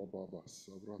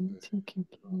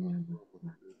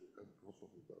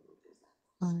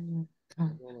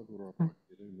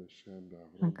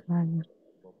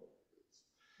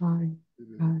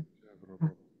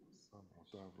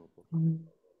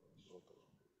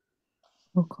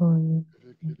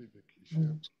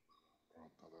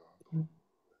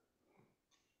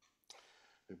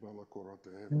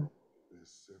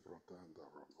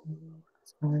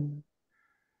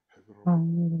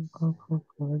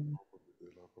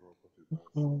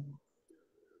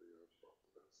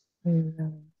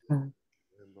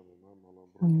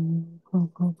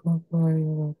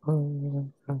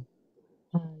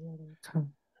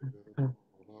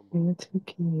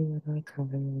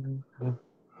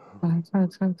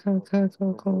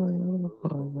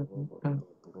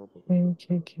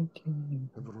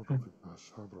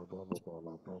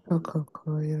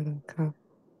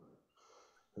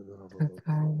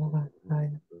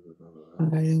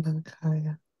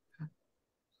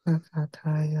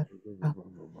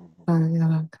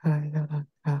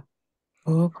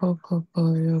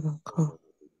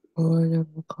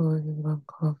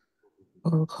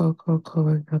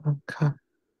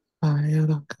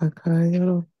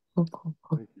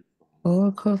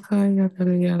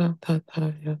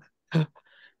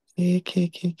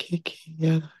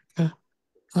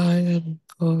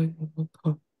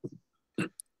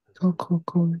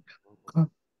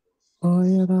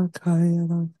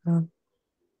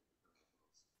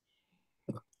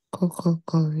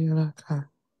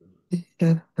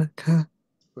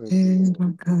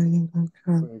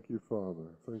 Thank you, Father.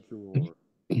 Thank you, Lord.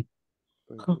 Thank you.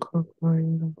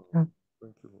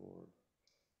 Thank you, Lord.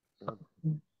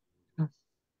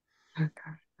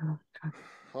 God.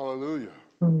 Hallelujah.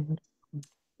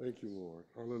 Thank you, Lord.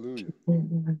 Hallelujah.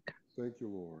 Thank you,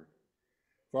 Lord.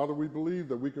 Father, we believe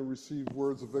that we can receive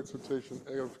words of exhortation,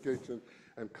 edification,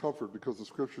 and comfort because the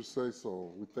scriptures say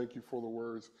so. We thank you for the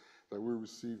words that we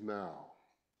receive now.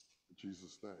 In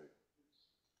Jesus' name.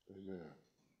 Amen.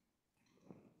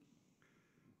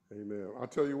 Amen. I'll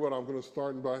tell you what, I'm going to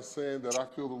start by saying that I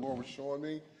feel the Lord was showing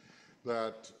me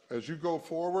that as you go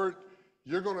forward,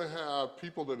 you're going to have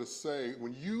people that say,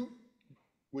 when you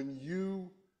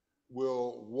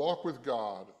will walk with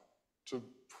God to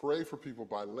pray for people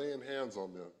by laying hands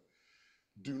on them,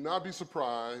 do not be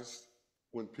surprised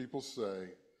when people say,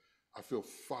 I feel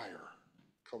fire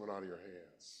coming out of your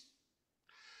hands.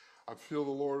 I feel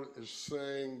the Lord is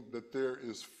saying that there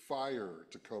is fire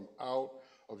to come out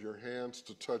of your hands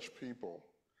to touch people.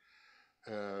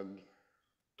 And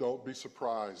don't be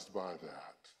surprised by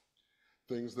that.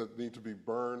 Things that need to be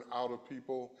burned out of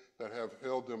people that have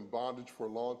held them bondage for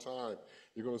a long time,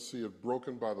 you're going to see it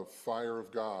broken by the fire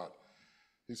of God.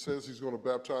 He says he's going to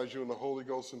baptize you in the Holy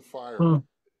Ghost and fire.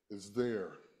 It's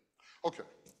there. Okay,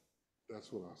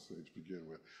 that's what I'll say to begin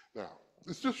with. Now,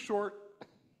 it's just short,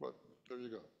 but there you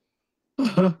go.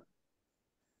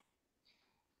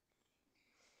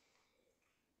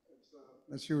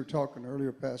 As you were talking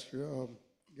earlier, Pastor,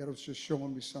 God was just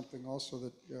showing me something also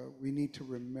that we need to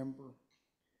remember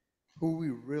who we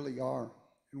really are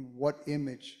and what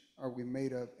image are we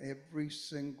made of. Every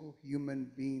single human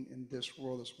being in this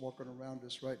world that's walking around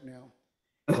us right now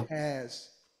has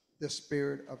the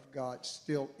Spirit of God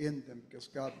still in them because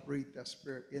God breathed that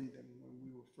Spirit in them when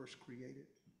we were first created.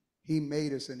 He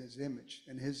made us in His image,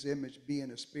 and His image being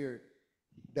a spirit,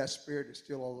 that Spirit is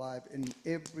still alive in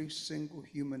every single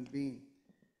human being.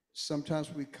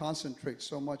 Sometimes we concentrate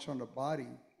so much on the body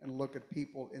and look at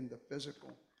people in the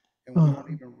physical, and we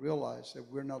don't even realize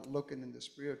that we're not looking in the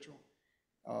spiritual.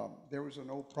 There was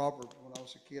an old proverb when I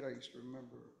was a kid. I used to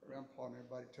remember Grandpa and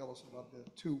everybody tell us about the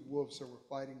two wolves that were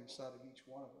fighting inside of each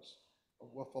one of us. a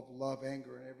wealth of love,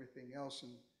 anger, and everything else.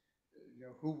 And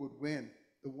who would win?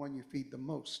 The one you feed the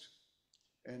most.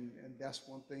 And that's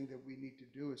one thing that we need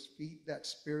to do is feed that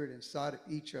spirit inside of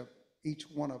each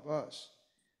one of us.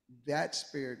 That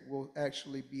spirit will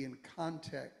actually be in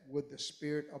contact with the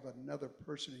spirit of another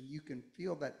person, and you can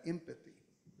feel that empathy.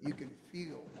 You can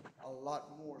feel a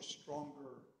lot more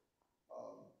stronger.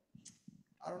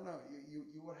 I don't know.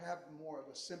 You will have more of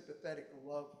a sympathetic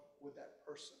love with that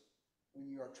person when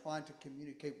you are trying to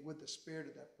communicate with the spirit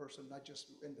of that person, not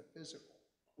just in the physical.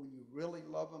 When you really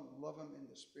love them in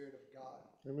the spirit of God.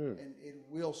 Amen. And it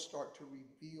will start to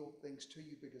reveal things to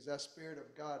you, because that spirit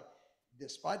of God,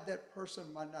 despite that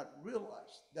person might not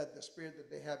realize that the spirit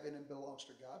that they have in them belongs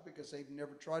to God, because they've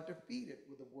never tried to feed it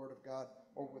with the word of God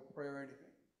or with prayer or anything.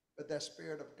 But that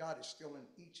spirit of God is still in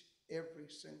every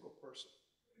single person.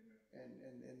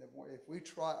 And the more, if we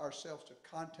try ourselves to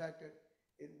contact it,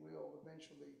 it will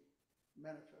eventually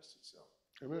manifest itself.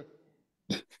 Amen.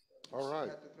 All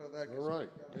right. All right.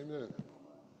 Amen.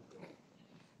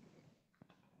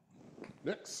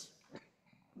 Next.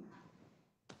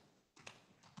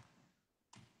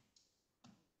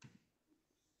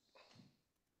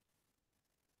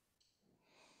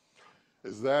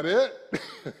 Is that it?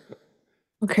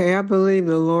 Okay, I believe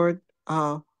the Lord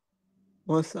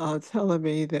was telling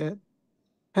me that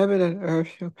heaven and earth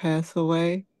shall pass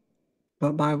away,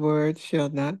 but my word shall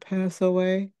not pass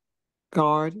away.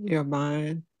 Guard your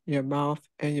mind, your mouth,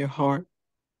 and your heart.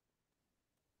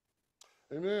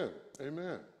 Amen.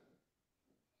 Amen.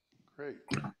 Great.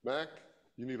 Mac,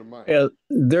 you need a mic. Yeah,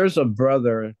 there's a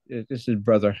brother, this is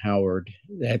Brother Howard,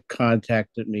 that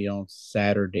contacted me on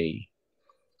Saturday.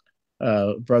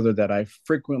 Brother that I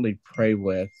frequently pray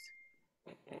with.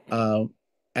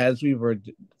 As we were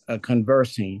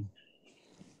conversing,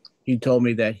 he told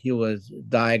me that he was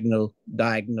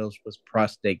diagnosed with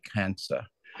prostate cancer.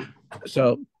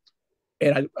 So,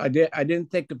 and I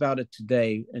didn't think about it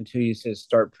today until you said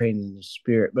start praying in the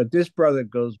spirit. But this brother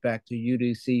goes back to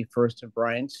UDC First and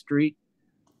Bryant Street.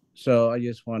 So I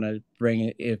just want to bring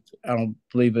it. If I don't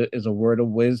believe it is a word of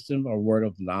wisdom or word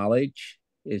of knowledge,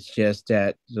 it's just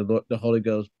that the Holy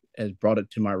Ghost has brought it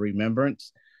to my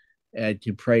remembrance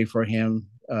to pray for him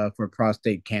for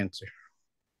prostate cancer.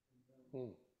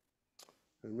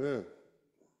 Amen.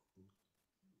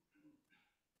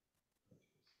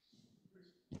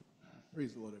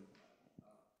 Praise the Lord.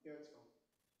 Yeah,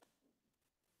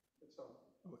 it's on. It's on.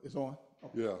 Oh, it's on?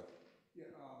 Okay. Yeah. Yeah,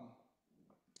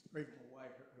 pray for my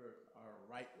wife. Her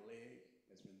right leg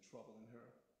has been troubling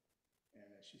her, and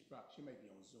she may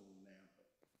be on Zoom now, but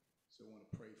so I want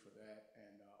to pray for that.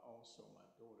 And also my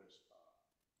daughter's,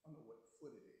 I don't know what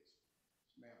foot it is.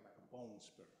 She may have like a bone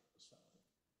spur or something.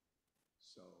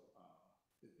 So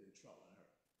it's been troubling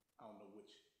her. I don't know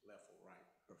which, left or right,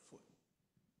 her foot.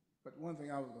 But one thing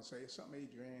I was going to say is something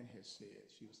Adrienne has said.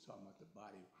 She was talking about the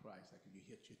body of Christ, like if you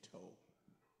hit your toe,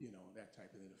 that type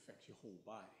of thing, it affects your whole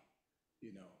body,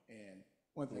 And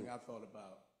one thing I thought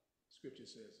about, Scripture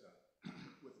says,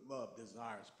 with love,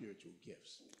 desire spiritual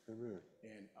gifts. Amen.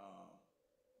 And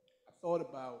I thought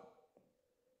about,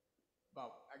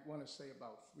 I want to say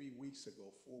about 3 weeks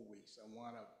ago, 4 weeks, I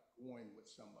wound up going with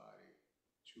somebody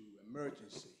to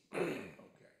emergency, room.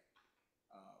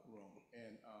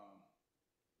 And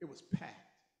it was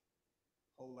packed,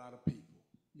 a whole lot of people,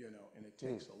 and it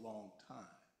takes a long time.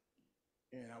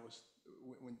 And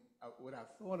what I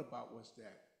thought about was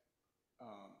that,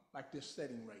 like this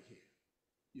setting right here,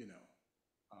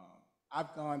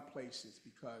 I've gone places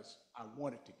because I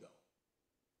wanted to go.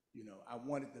 I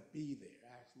wanted to be there.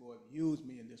 I asked, Lord, use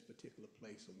me in this particular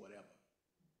place or whatever,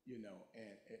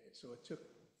 and so it took,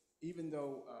 even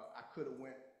though I could have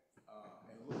went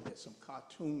and looked at some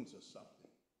cartoons or something,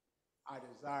 I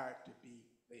desired to be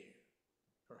there.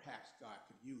 Perhaps God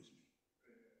could use me.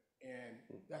 And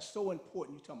that's so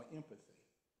important. You're talking about empathy.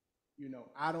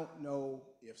 I don't know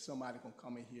if somebody gonna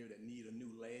come in here that need a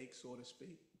new leg, so to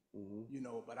speak.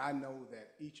 But I know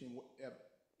that each and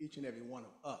every one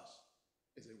of us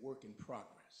is a work in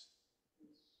progress.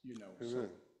 So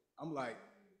I'm like,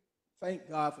 thank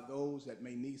God for those that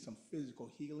may need some physical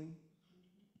healing,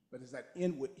 but it's that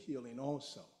inward healing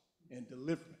also and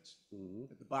deliverance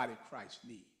that the body of Christ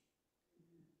needs.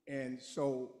 And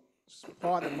so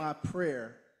part of my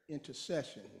prayer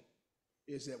intercession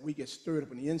is that we get stirred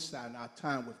up on the inside in our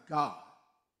time with God,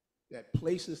 that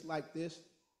places like this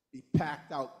be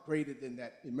packed out greater than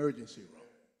that emergency room.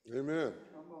 Amen.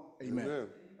 Amen. Amen.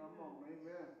 Come on,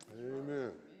 amen.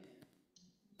 Amen.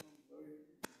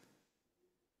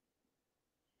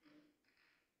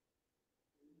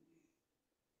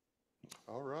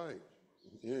 All right.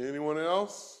 Anyone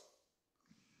else?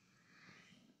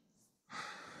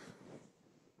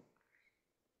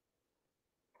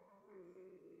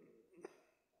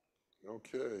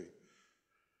 Okay.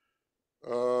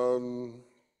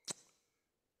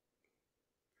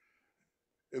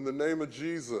 In the name of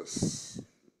Jesus,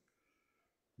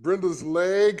 Brenda's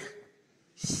leg,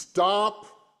 stop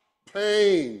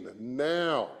pain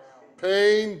now.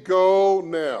 Pain, go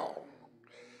now.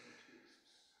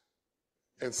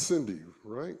 And Cindy,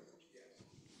 right?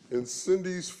 In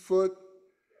Cindy's foot,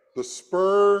 the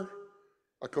spur,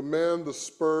 I command the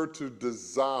spur to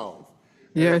dissolve.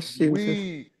 Yes, And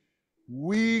Jesus.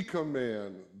 we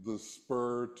command the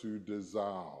spur to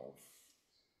dissolve.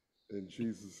 In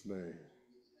Jesus' name.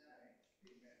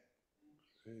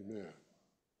 Amen.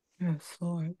 Yes,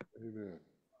 Lord. Amen.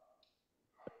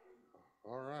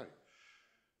 All right.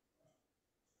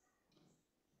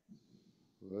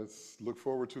 Let's look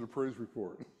forward to the praise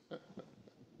report.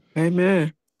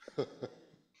 Amen.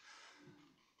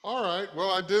 All right.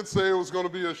 Well, I did say it was going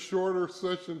to be a shorter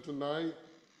session tonight.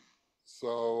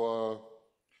 So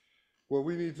what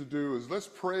we need to do is let's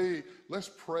pray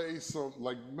some,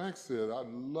 like Max said, I'd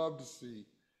love to see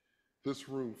this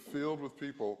room filled with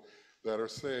people that are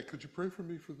saying, could you pray for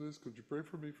me for this? Could you pray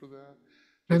for me for that?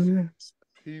 Just Amen.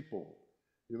 people,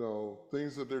 you know,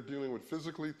 things that they're dealing with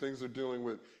physically, things they're dealing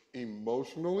with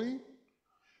emotionally,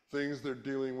 things they're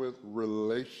dealing with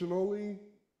relationally,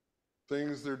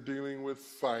 things they're dealing with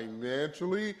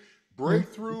financially.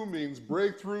 Breakthrough means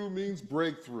breakthrough means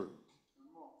breakthrough.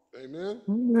 Amen?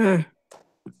 Amen.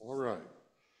 All right.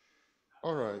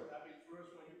 All right. I'll be the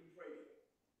first one you can pray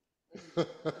for.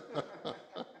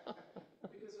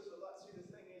 Because there's a lot, see, the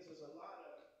thing is, there's a lot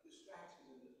of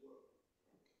distractions in this world.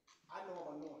 I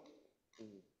know I'm anointed.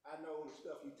 I know the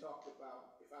stuff you talked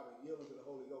about, if I was yielding to the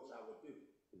Holy Ghost, I would do.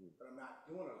 But I'm not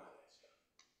doing a lot of that stuff.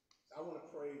 So I want to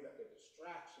pray that the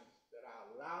distractions that I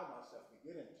allow myself to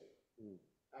get into,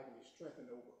 I can be strengthened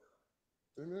to overcome.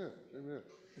 Amen. Amen.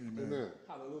 Amen. Amen.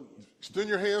 Hallelujah. Extend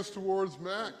your hands towards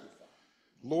Mac.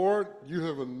 Lord, you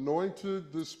have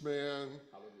anointed this man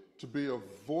to be a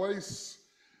voice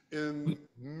in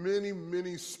many,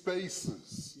 many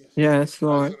spaces. Yes, As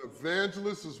Lord. an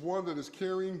evangelist, as one that is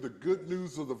carrying the good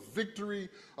news of the victory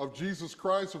of Jesus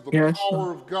Christ, of the Yes, power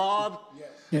Lord. of God,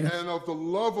 Yes. and of the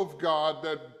love of God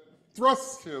that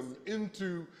thrusts him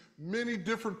into many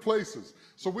different places.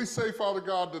 So we say, Father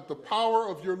God, that the power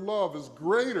of your love is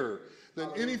greater than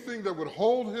anything that would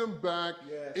hold him back,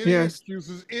 any Yes.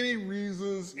 excuses, any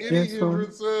reasons, any Yes, Lord.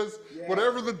 hindrances,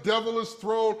 whatever the devil has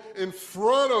thrown in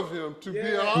front of him to be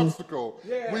an obstacle.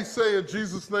 We say in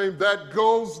Jesus' name, that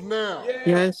goes now.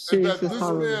 Yes, And that Jesus. this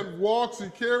Hallelujah. man walks, he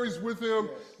carries with him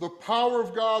the power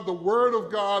of God, the word of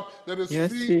God, that his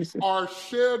Yes, feet Jesus. are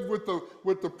shed with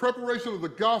the preparation of the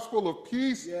gospel of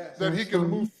peace, that he Yes, can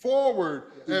Lord. move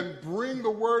forward and bring the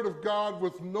word of God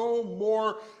with no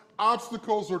more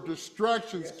obstacles or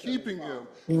distractions keeping him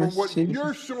from Yes, what Jesus.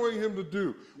 you're showing him to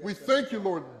do. We thank you,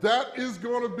 Lord. That is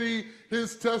going to be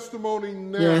his testimony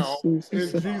now Yes,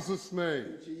 Jesus. in Jesus' name.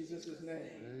 In Jesus'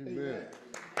 name. Amen.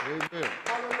 Amen.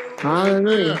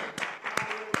 Hallelujah. Amen.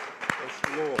 That's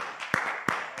the Lord.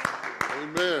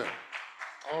 Amen.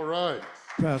 All right.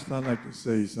 Pastor, I'd like to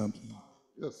say something.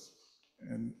 Yes.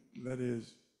 And that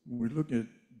is, when we look at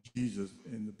Jesus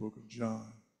in the book of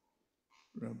John,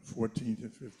 around 14th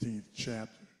and 15th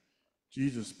chapter,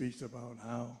 Jesus speaks about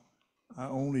how I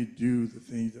only do the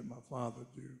things that my Father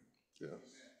do. Yes.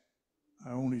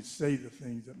 I only say the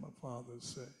things that my Father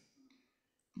say.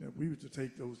 Now, if we were to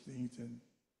take those things and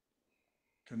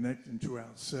connect them to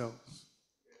ourselves,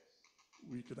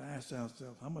 we could ask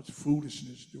ourselves, how much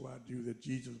foolishness do I do that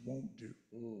Jesus won't do?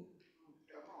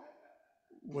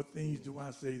 What things do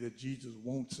I say that Jesus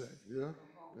won't say? Yeah.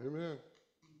 Amen.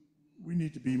 We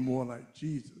need to be more like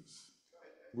Jesus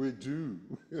We do.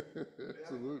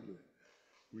 Absolutely.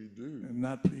 We do. and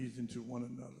not pleasing to one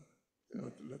another,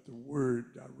 but to let the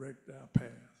word direct our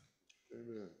path.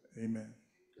 Amen. Amen.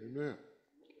 Amen.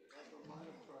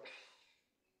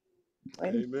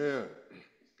 Amen.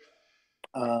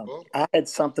 Well, I had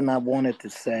something I wanted to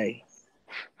say.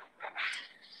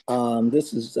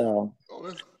 This is oh,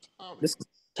 that's Tommy. this is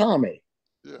Tommy.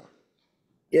 Yeah.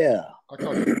 Yeah, I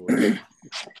caught your voice.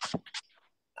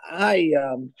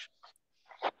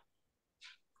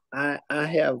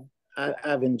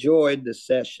 I've enjoyed the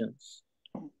sessions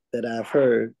that I've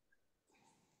heard,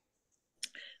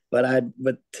 but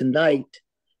tonight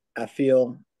I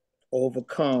feel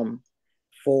overcome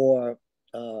for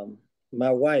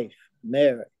my wife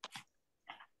Mary,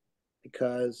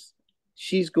 because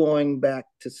she's going back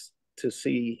to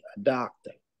see a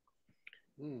doctor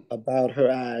about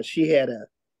her eyes. She had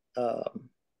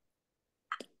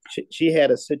she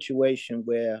had a situation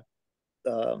where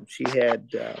she had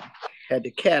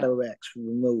the cataracts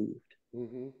removed,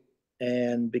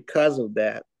 And because of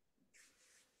that,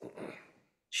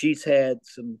 she's had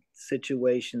some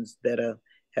situations that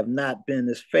have not been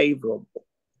as favorable.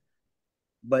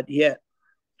 But yet,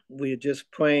 we're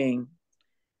just praying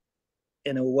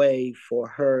in a way for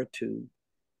her to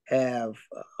have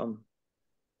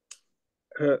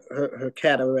her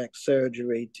cataract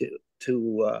surgery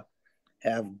to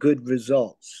have good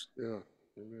results. Yeah.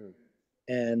 Amen.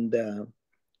 And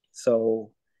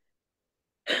so,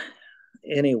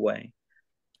 anyway,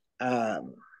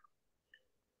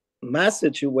 my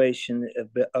situation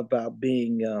about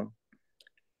being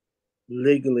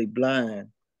legally blind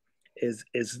is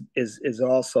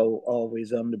also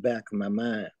always on the back of my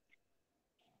mind.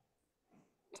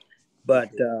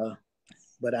 But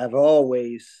I've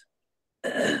always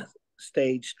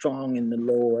stayed strong in the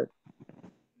Lord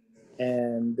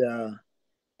and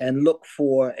look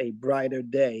for a brighter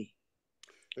day,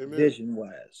 vision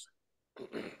wise.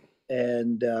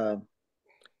 And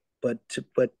but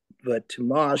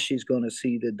tomorrow she's going to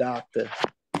see the doctor,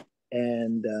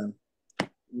 and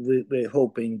we're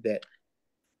hoping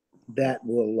that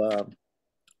will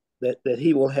that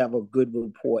he will have a good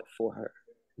report for her.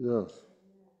 Yes.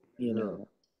 You know,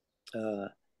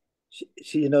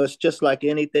 she it's just like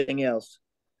anything else.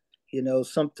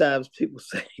 Sometimes people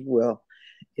say, well,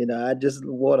 I just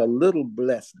want a little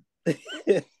blessing.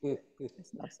 It's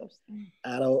not such thing.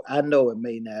 I know it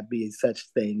may not be such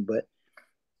thing, but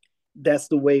that's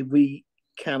the way we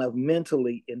kind of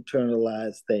mentally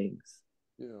internalize things.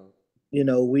 Yeah.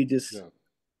 We just,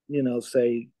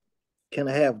 say, can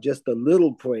I have just a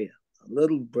little prayer, a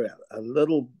little breath, a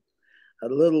little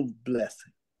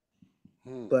blessing?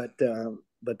 But the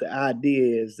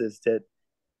idea is that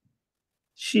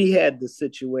she had the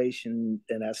situation,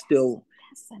 and I still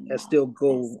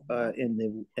go in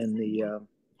the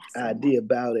idea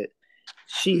about it.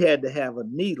 She had to have a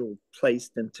needle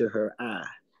placed into her eye.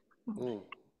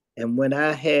 And when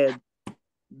I had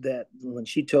that, when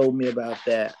she told me about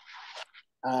that,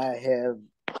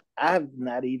 I've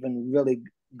not even really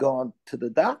gone to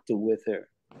the doctor with her.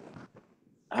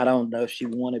 I don't know if she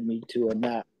wanted me to or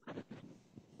not,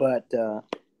 but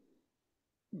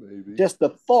maybe just the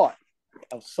thought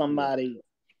of somebody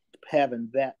having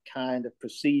that kind of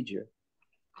procedure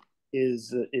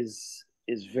is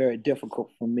very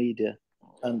difficult for me to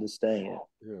understand.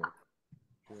 Yeah.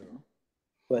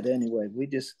 But anyway, we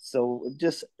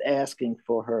just asking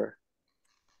for her.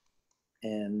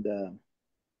 And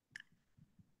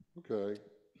okay,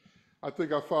 I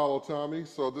think I follow Tommy.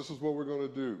 So this is what we're going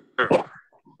to do.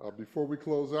 Before we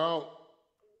close out,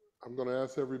 I'm going to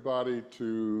ask everybody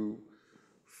to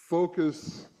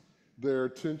focus their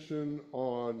attention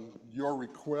on your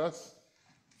request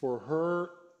for her,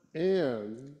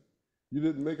 and you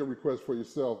didn't make a request for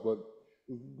yourself, but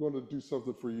we're going to do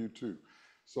something for you too.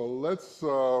 So let's,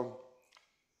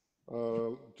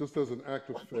 just as an act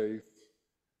of faith,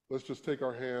 let's just take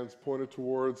our hands pointed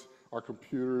towards our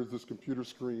computers, this computer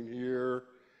screen here,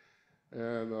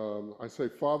 and I say,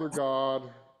 Father God,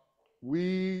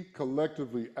 we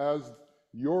collectively, as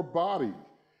your body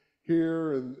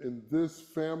here in this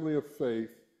family of faith,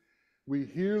 we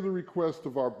hear the request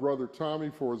of our brother Tommy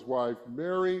for his wife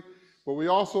Mary, but we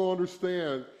also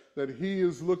understand that he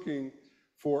is looking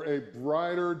for a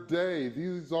brighter day.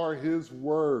 These are his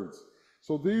words.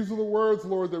 So these are the words,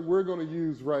 Lord, that we're going to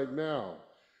use right now.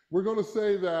 We're going to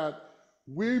say that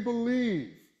we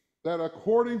believe that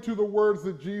according to the words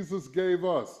that Jesus gave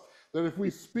us, that if we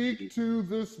speak to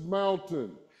this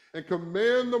mountain and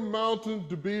command the mountain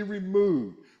to be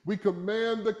removed, we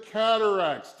command the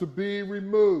cataracts to be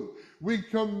removed, we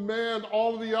command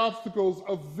all of the obstacles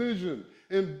of vision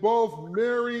in both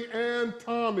Mary and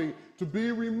Tommy to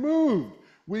be removed.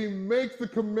 We make the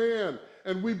command,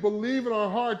 and we believe in our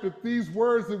heart that these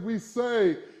words that we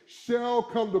say shall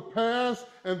come to pass,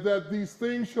 and that these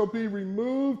things shall be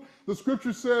removed. The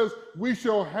scripture says we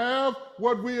shall have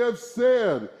what we have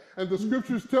said. And the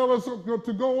scriptures tell us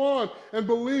to go on and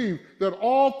believe that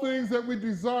all things that we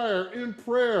desire in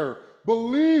prayer,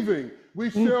 believing, we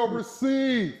shall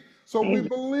receive. So we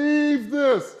believe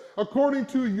this according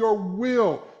to your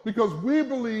will, because we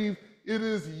believe it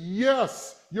is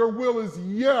yes. Your will is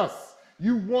yes.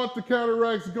 You want the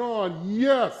cataracts gone.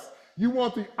 Yes. You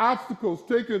want the obstacles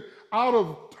taken out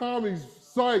of Tommy's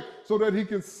sight so that he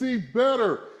can see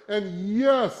better. And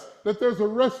yes, that there's a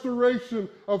restoration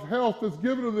of health that's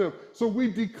given to them. So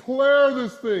we declare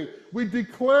this thing. We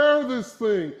declare this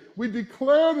thing. We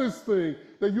declare this thing,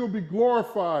 that you'll be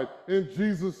glorified in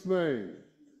Jesus' name.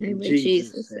 In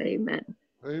Jesus' amen.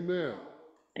 Amen.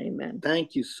 Amen.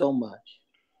 Thank you so much.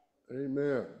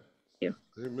 Amen. Yeah.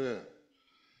 Amen.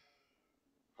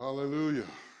 Hallelujah.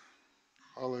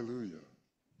 Hallelujah.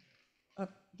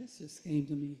 This just came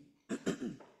to me.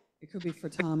 It could be for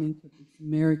Tommy, it could be for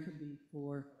Mary, it could be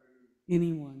for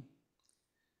anyone.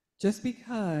 Just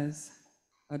because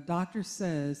a doctor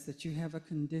says that you have a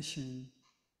condition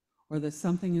or that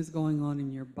something is going on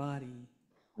in your body,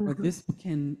 or this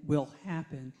will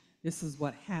happen, this is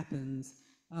what happens.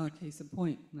 Case in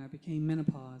point, when I became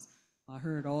menopause, I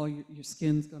heard all your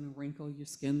skin's going to wrinkle, your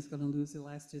skin's going to lose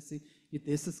elasticity,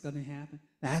 this is going to happen,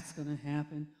 that's going to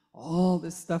happen, all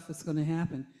this stuff is going to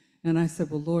happen. And I said,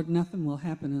 well, Lord, nothing will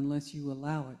happen unless you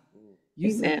allow it. You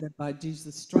Amen. said that by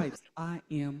Jesus' stripes, I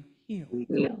am healed.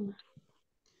 Yeah.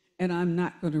 And I'm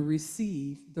not going to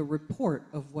receive the report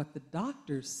of what the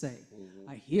doctors say.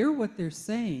 I hear what they're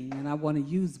saying, and I want to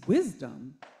use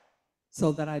wisdom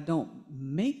so that I don't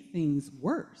make things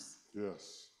worse.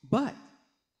 Yes. But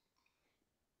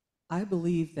I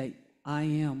believe that I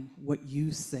am what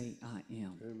you say I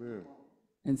am. Amen.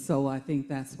 And so I think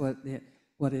that's what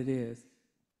it is.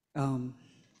 God,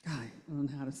 I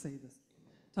don't know how to say this.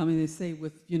 Tommy, they say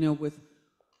with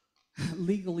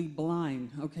legally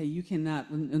blind, okay, you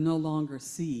cannot no longer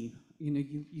see.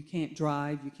 You can't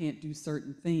drive, you can't do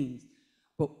certain things.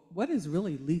 But what is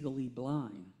really legally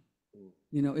blind?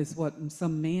 Is what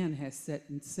some man has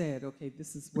said, okay,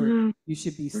 this is where you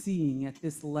should be seeing at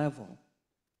this level.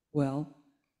 Well,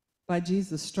 by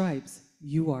Jesus' stripes,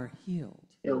 you are healed.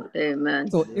 Amen.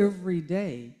 So every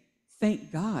day,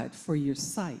 thank God for your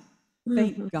sight.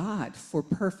 Thank God for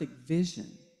perfect vision.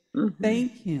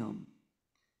 Thank Him.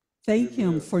 Thank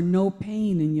Him for no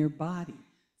pain in your body.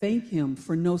 Thank Him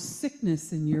for no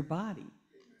sickness in your body.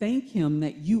 Thank Him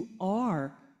that you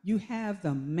have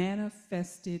the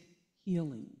manifested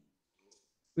healing.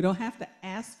 We don't have to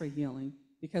ask for healing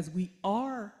because we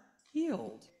are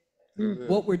healed.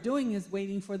 What we're doing is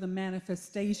waiting for the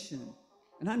manifestation.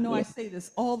 And I know I say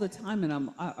this all the time,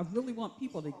 and I really want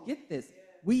people to get this.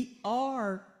 We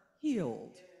are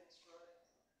healed.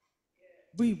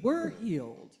 We were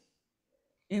healed,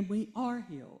 and we are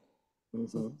healed.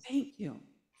 So thank Him.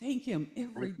 Thank Him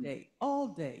every day, all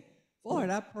day. Lord,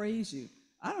 I praise you.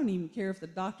 I don't even care if the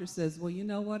doctor says, well, you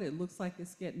know what? It looks like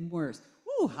it's getting worse.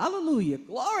 Ooh, hallelujah.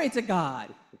 Glory to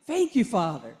God. Thank you,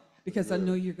 Father, because I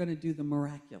know you're going to do the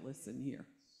miraculous in here.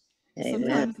 Amen.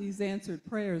 Sometimes these answered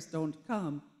prayers don't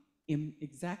come in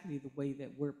exactly the way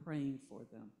that we're praying for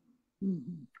them.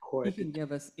 He can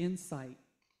give us insight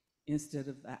instead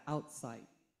of the outsight.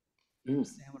 You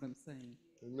understand what I'm saying?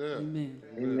 Amen.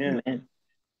 Amen. Amen.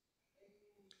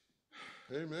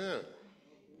 Amen.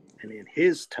 And in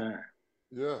His time,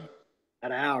 Yeah.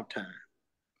 at our time.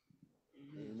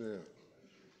 Amen.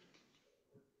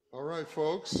 All right,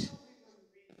 folks.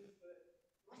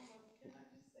 I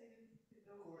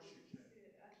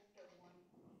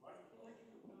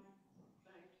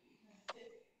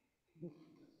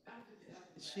just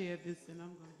have to share this and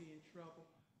I'm going to be in trouble.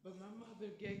 But my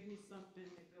mother gave me something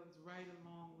that goes right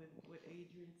along with what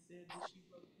Adrian said that she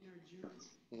wrote in her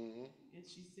journal. And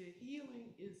she said,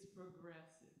 healing is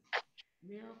progressive.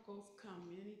 Miracles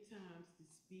come many times to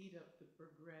speed up the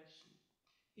progression.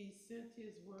 He sent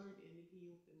His word and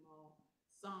healed them all.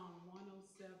 Psalm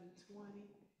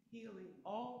 107:20, healing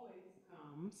always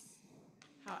comes.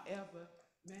 However,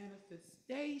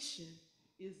 manifestation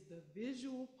is the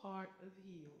visual part of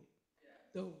healing.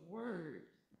 The word,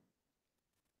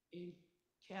 in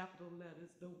capital letters,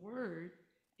 the word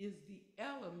is the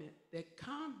element that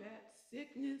combats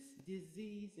sickness,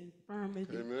 disease,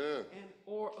 infirmity, and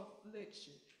or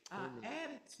affliction. Our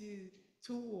attitude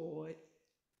toward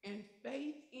and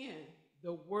faith in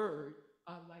the word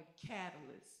are like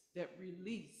catalysts that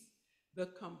release the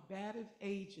combative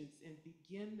agents and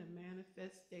begin the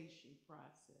manifestation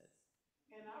process.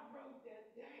 And I wrote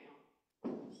that down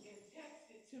and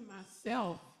texted to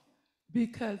myself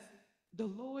because the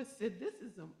Lord said, this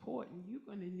is important. You're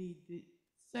going to need to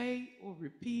say or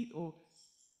repeat or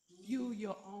fuel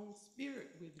your own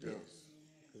spirit with this.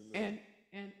 And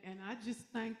I just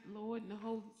thank the Lord and the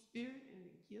Holy Spirit and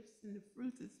the gifts and the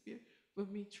fruits of the Spirit for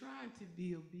me trying to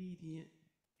be obedient.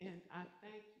 And I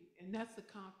thank you. And that's a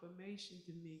confirmation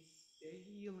to me that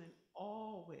healing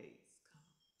always comes.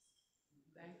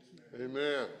 Thank you.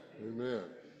 Amen. Amen.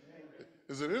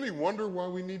 Is it any wonder why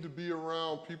we need to be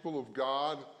around people of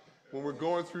God when we're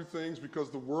going through things?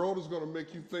 Because the world is going to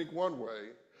make you think one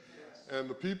way, and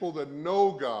the people that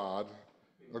know God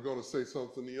are going to say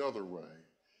something the other way.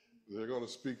 They're going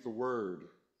to speak the word.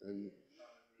 And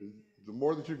the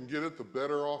more that you can get it, the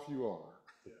better off you are.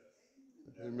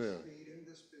 Amen.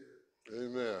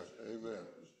 Amen. Amen.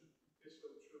 It's so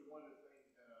true. One of the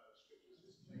things that scriptures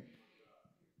is saying,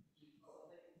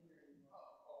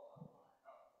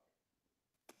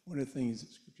 one of the things that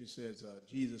Scripture says,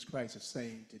 Jesus Christ is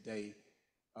saying today,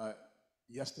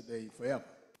 yesterday, forever.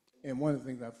 And one of the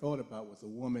things I thought about was a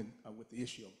woman with the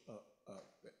issue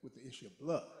of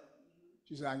blood.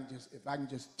 She said, if I can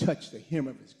just touch the hem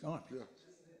of his garment, Yeah.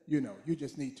 you know, you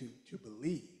just need to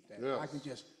believe that Yes. I can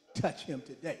just touch him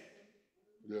today.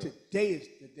 Yeah. Today is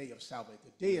the day of salvation.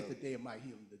 Today is the day of my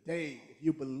healing. The day, if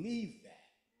you believe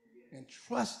that and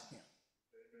trust him,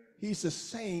 he's the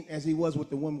same as he was with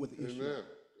the woman with the issue. Amen.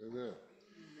 Amen.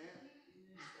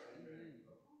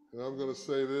 And I'm going to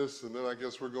say this, and then I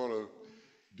guess we're going to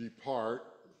depart.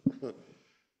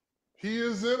 He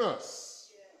is in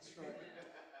us.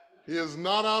 He is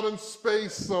not out in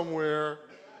space somewhere.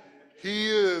 He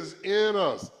is in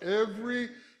us.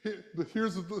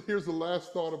 Here's the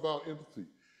last thought about empathy.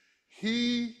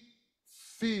 He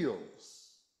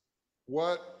feels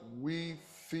what we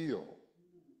feel.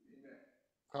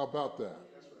 How about that?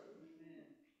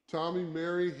 Tommy,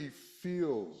 Mary, he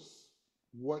feels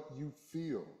what you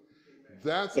feel.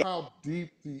 That's how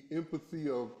deep the empathy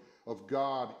of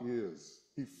God is.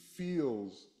 He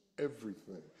feels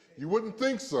everything. You wouldn't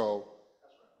think so,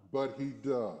 but he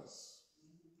does.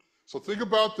 So think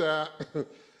about that.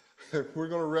 We're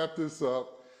going to wrap this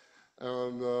up.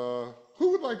 And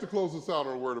who would like to close us out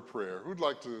on a word of prayer? Who'd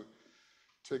like to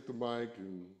take the mic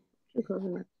and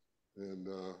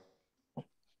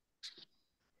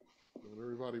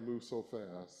everybody moves so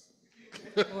fast.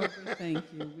 Lord, we thank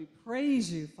you. We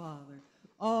praise you, Father.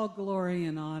 All glory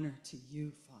and honor to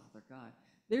you, Father God.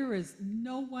 There is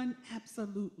no one,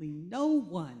 absolutely no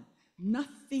one,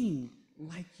 nothing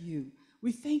like you.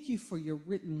 We thank you for your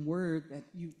written word, that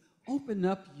you open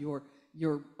up your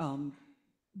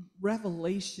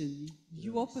revelation.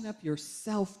 You open up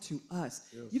yourself to us.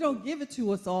 Yes, you don't give it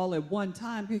to us all at one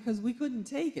time because we couldn't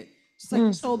take it. Just like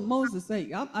you told Moses,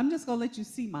 hey, I'm just going to let you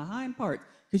see my hind parts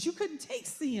because you couldn't take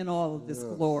seeing all of this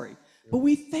glory. But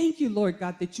we thank you, Lord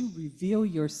God, that you reveal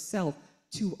yourself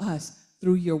to us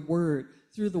through your word,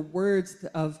 through the words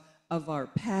of our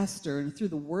pastor and through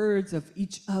the words of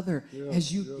each other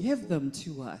as you give them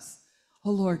to us.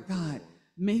 Oh, Lord God,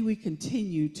 may we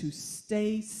continue to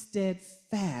stay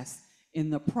steadfast in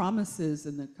the promises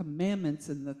and the commandments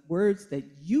and the words that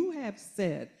you have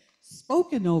said,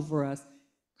 spoken over us,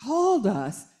 called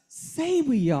us, say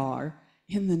we are,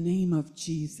 in the name of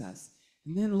Jesus.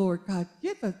 And then, Lord God,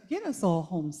 get us all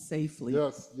home safely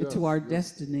to our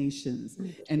destinations.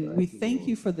 And we thank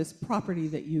you for this property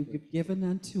that you've given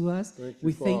unto us.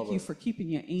 We thank you for keeping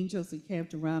your angels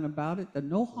encamped around about it, that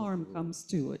no harm comes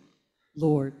to it.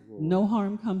 Lord, no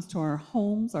harm comes to our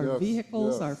homes, our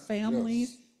vehicles, our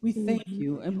families. We thank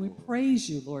you and we praise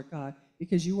you, Lord God,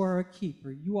 because you are a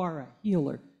keeper, you are a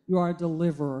healer, you are a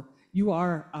deliverer, you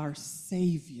are our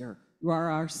Savior, you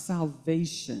are our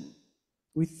salvation.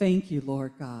 We thank you,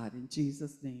 Lord God, in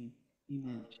Jesus' name.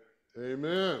 Amen.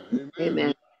 Amen. Amen.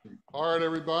 Amen. All right,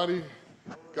 everybody.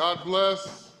 God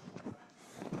bless.